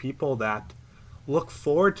there'd be people that look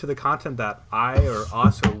forward to the content that I or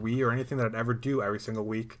us or we or anything that I'd ever do every single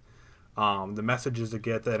week. The messages to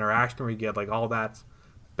get, the interaction we get, like all that's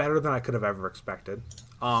better than I could have ever expected.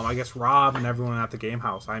 I guess Rob and everyone at the Game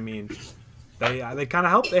House, I mean, they kind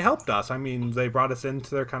of helped us. I mean, they brought us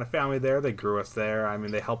into their kind of family there. They grew us there. I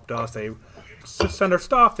mean, they helped us. They send our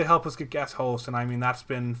stuff. They help us get guest hosts, and I mean, that's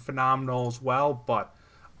been phenomenal as well. But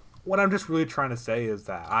what I'm just really trying to say is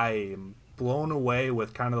that I am blown away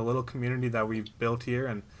with kind of the little community that we've built here,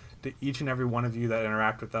 and to each and every one of you that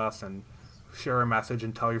interact with us and share a message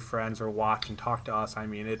and tell your friends or watch and talk to us. I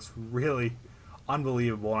mean, it's really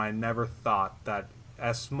unbelievable, and I never thought that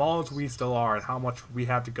as small as we still are and how much we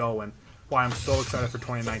have to go and why I'm so excited for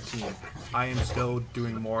 2019, I am still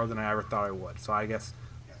doing more than I ever thought I would. So I guess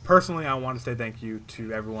personally I want to say thank you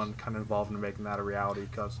to everyone kind of involved in making that a reality,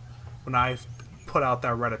 because when I put out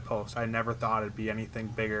that Reddit post, I never thought it'd be anything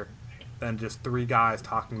bigger than just three guys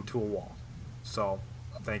talking to a wall. So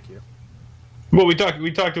thank you. Well, we talk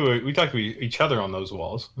to each other on those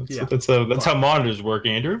walls. That's how monitors work,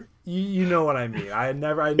 Andrew. You know what I mean. I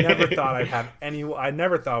never thought I'd have any. I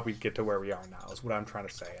never thought we'd get to where we are now. Is what I'm trying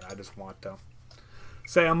to say, and I just want to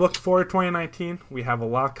say I'm looking forward to 2019. We have a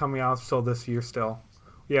lot coming out still this year. Still,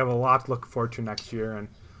 we have a lot to look forward to next year, and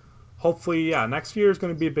hopefully, next year is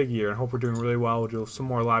going to be a big year. And hope we're doing really well. We'll do some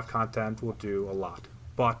more live content. We'll do a lot.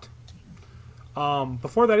 But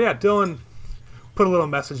before that, Dylan put a little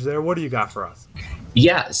message there. What do you got for us?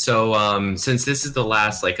 Yeah, so since this is the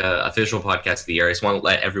last official podcast of the year, I just want to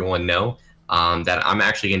let everyone know that I'm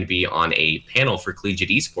actually going to be on a panel for collegiate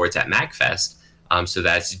esports at MACFest. So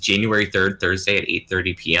that's January 3rd, Thursday at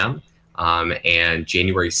 8:30 p.m. And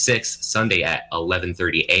January 6th, Sunday at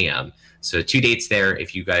 11:30 a.m. So 2 dates there.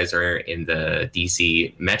 If you guys are in the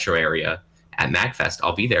DC metro area at MACFest,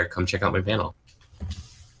 I'll be there. Come check out my panel.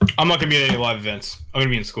 I'm not going to be at any live events. I'm going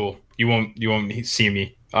to be in school. You won't see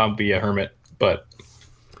me. I'll be a hermit, but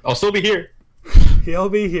I'll still be here. He'll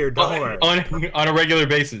be here. Don't worry. On a regular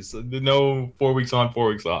basis. No 4 weeks on, 4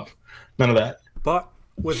 weeks off. None of that. But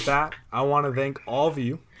with that, I want to thank all of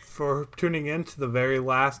you for tuning in to the very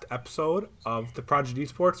last episode of the Project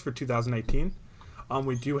Esports for 2018.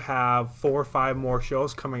 We do have 4 or 5 more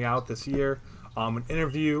shows coming out this year. An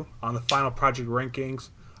interview on the final project rankings,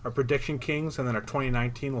 our prediction kings, and then our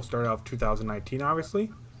 2019 will start off 2019, obviously.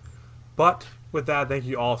 But with that, thank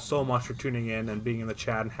you all so much for tuning in and being in the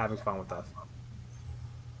chat and having fun with us.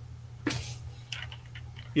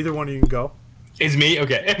 Either one of you can go. It's me?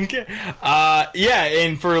 Okay.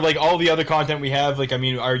 And for all the other content we have, our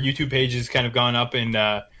YouTube page has kind of gone up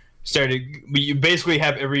and started. We basically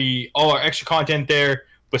have all our extra content there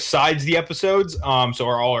besides the episodes. So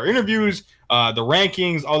all our interviews, the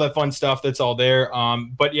rankings, all that fun stuff, that's all there.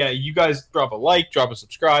 But yeah, you guys drop a like, drop a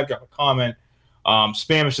subscribe, drop a comment,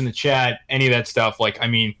 spam us in the chat, any of that stuff.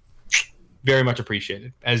 Very much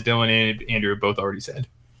appreciated, as Dylan and Andrew both already said.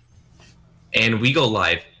 And we go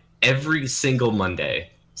live every single Monday,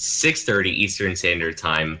 6:30 Eastern Standard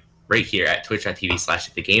Time, right here at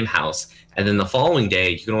twitch.tv/thegamehouse. And then the following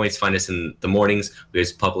day, you can always find us in the mornings. We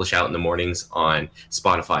always publish out in the mornings on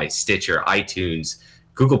Spotify, Stitcher, iTunes,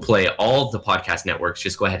 Google Play, all of the podcast networks.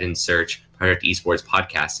 Just go ahead and search Project Esports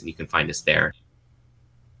Podcast, and you can find us there.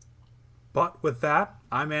 But with that,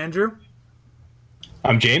 I'm Andrew.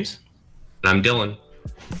 I'm James. And I'm Dylan.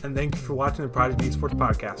 And thank you for watching the Project Esports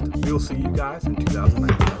Podcast. We will see you guys in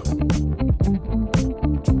 2019.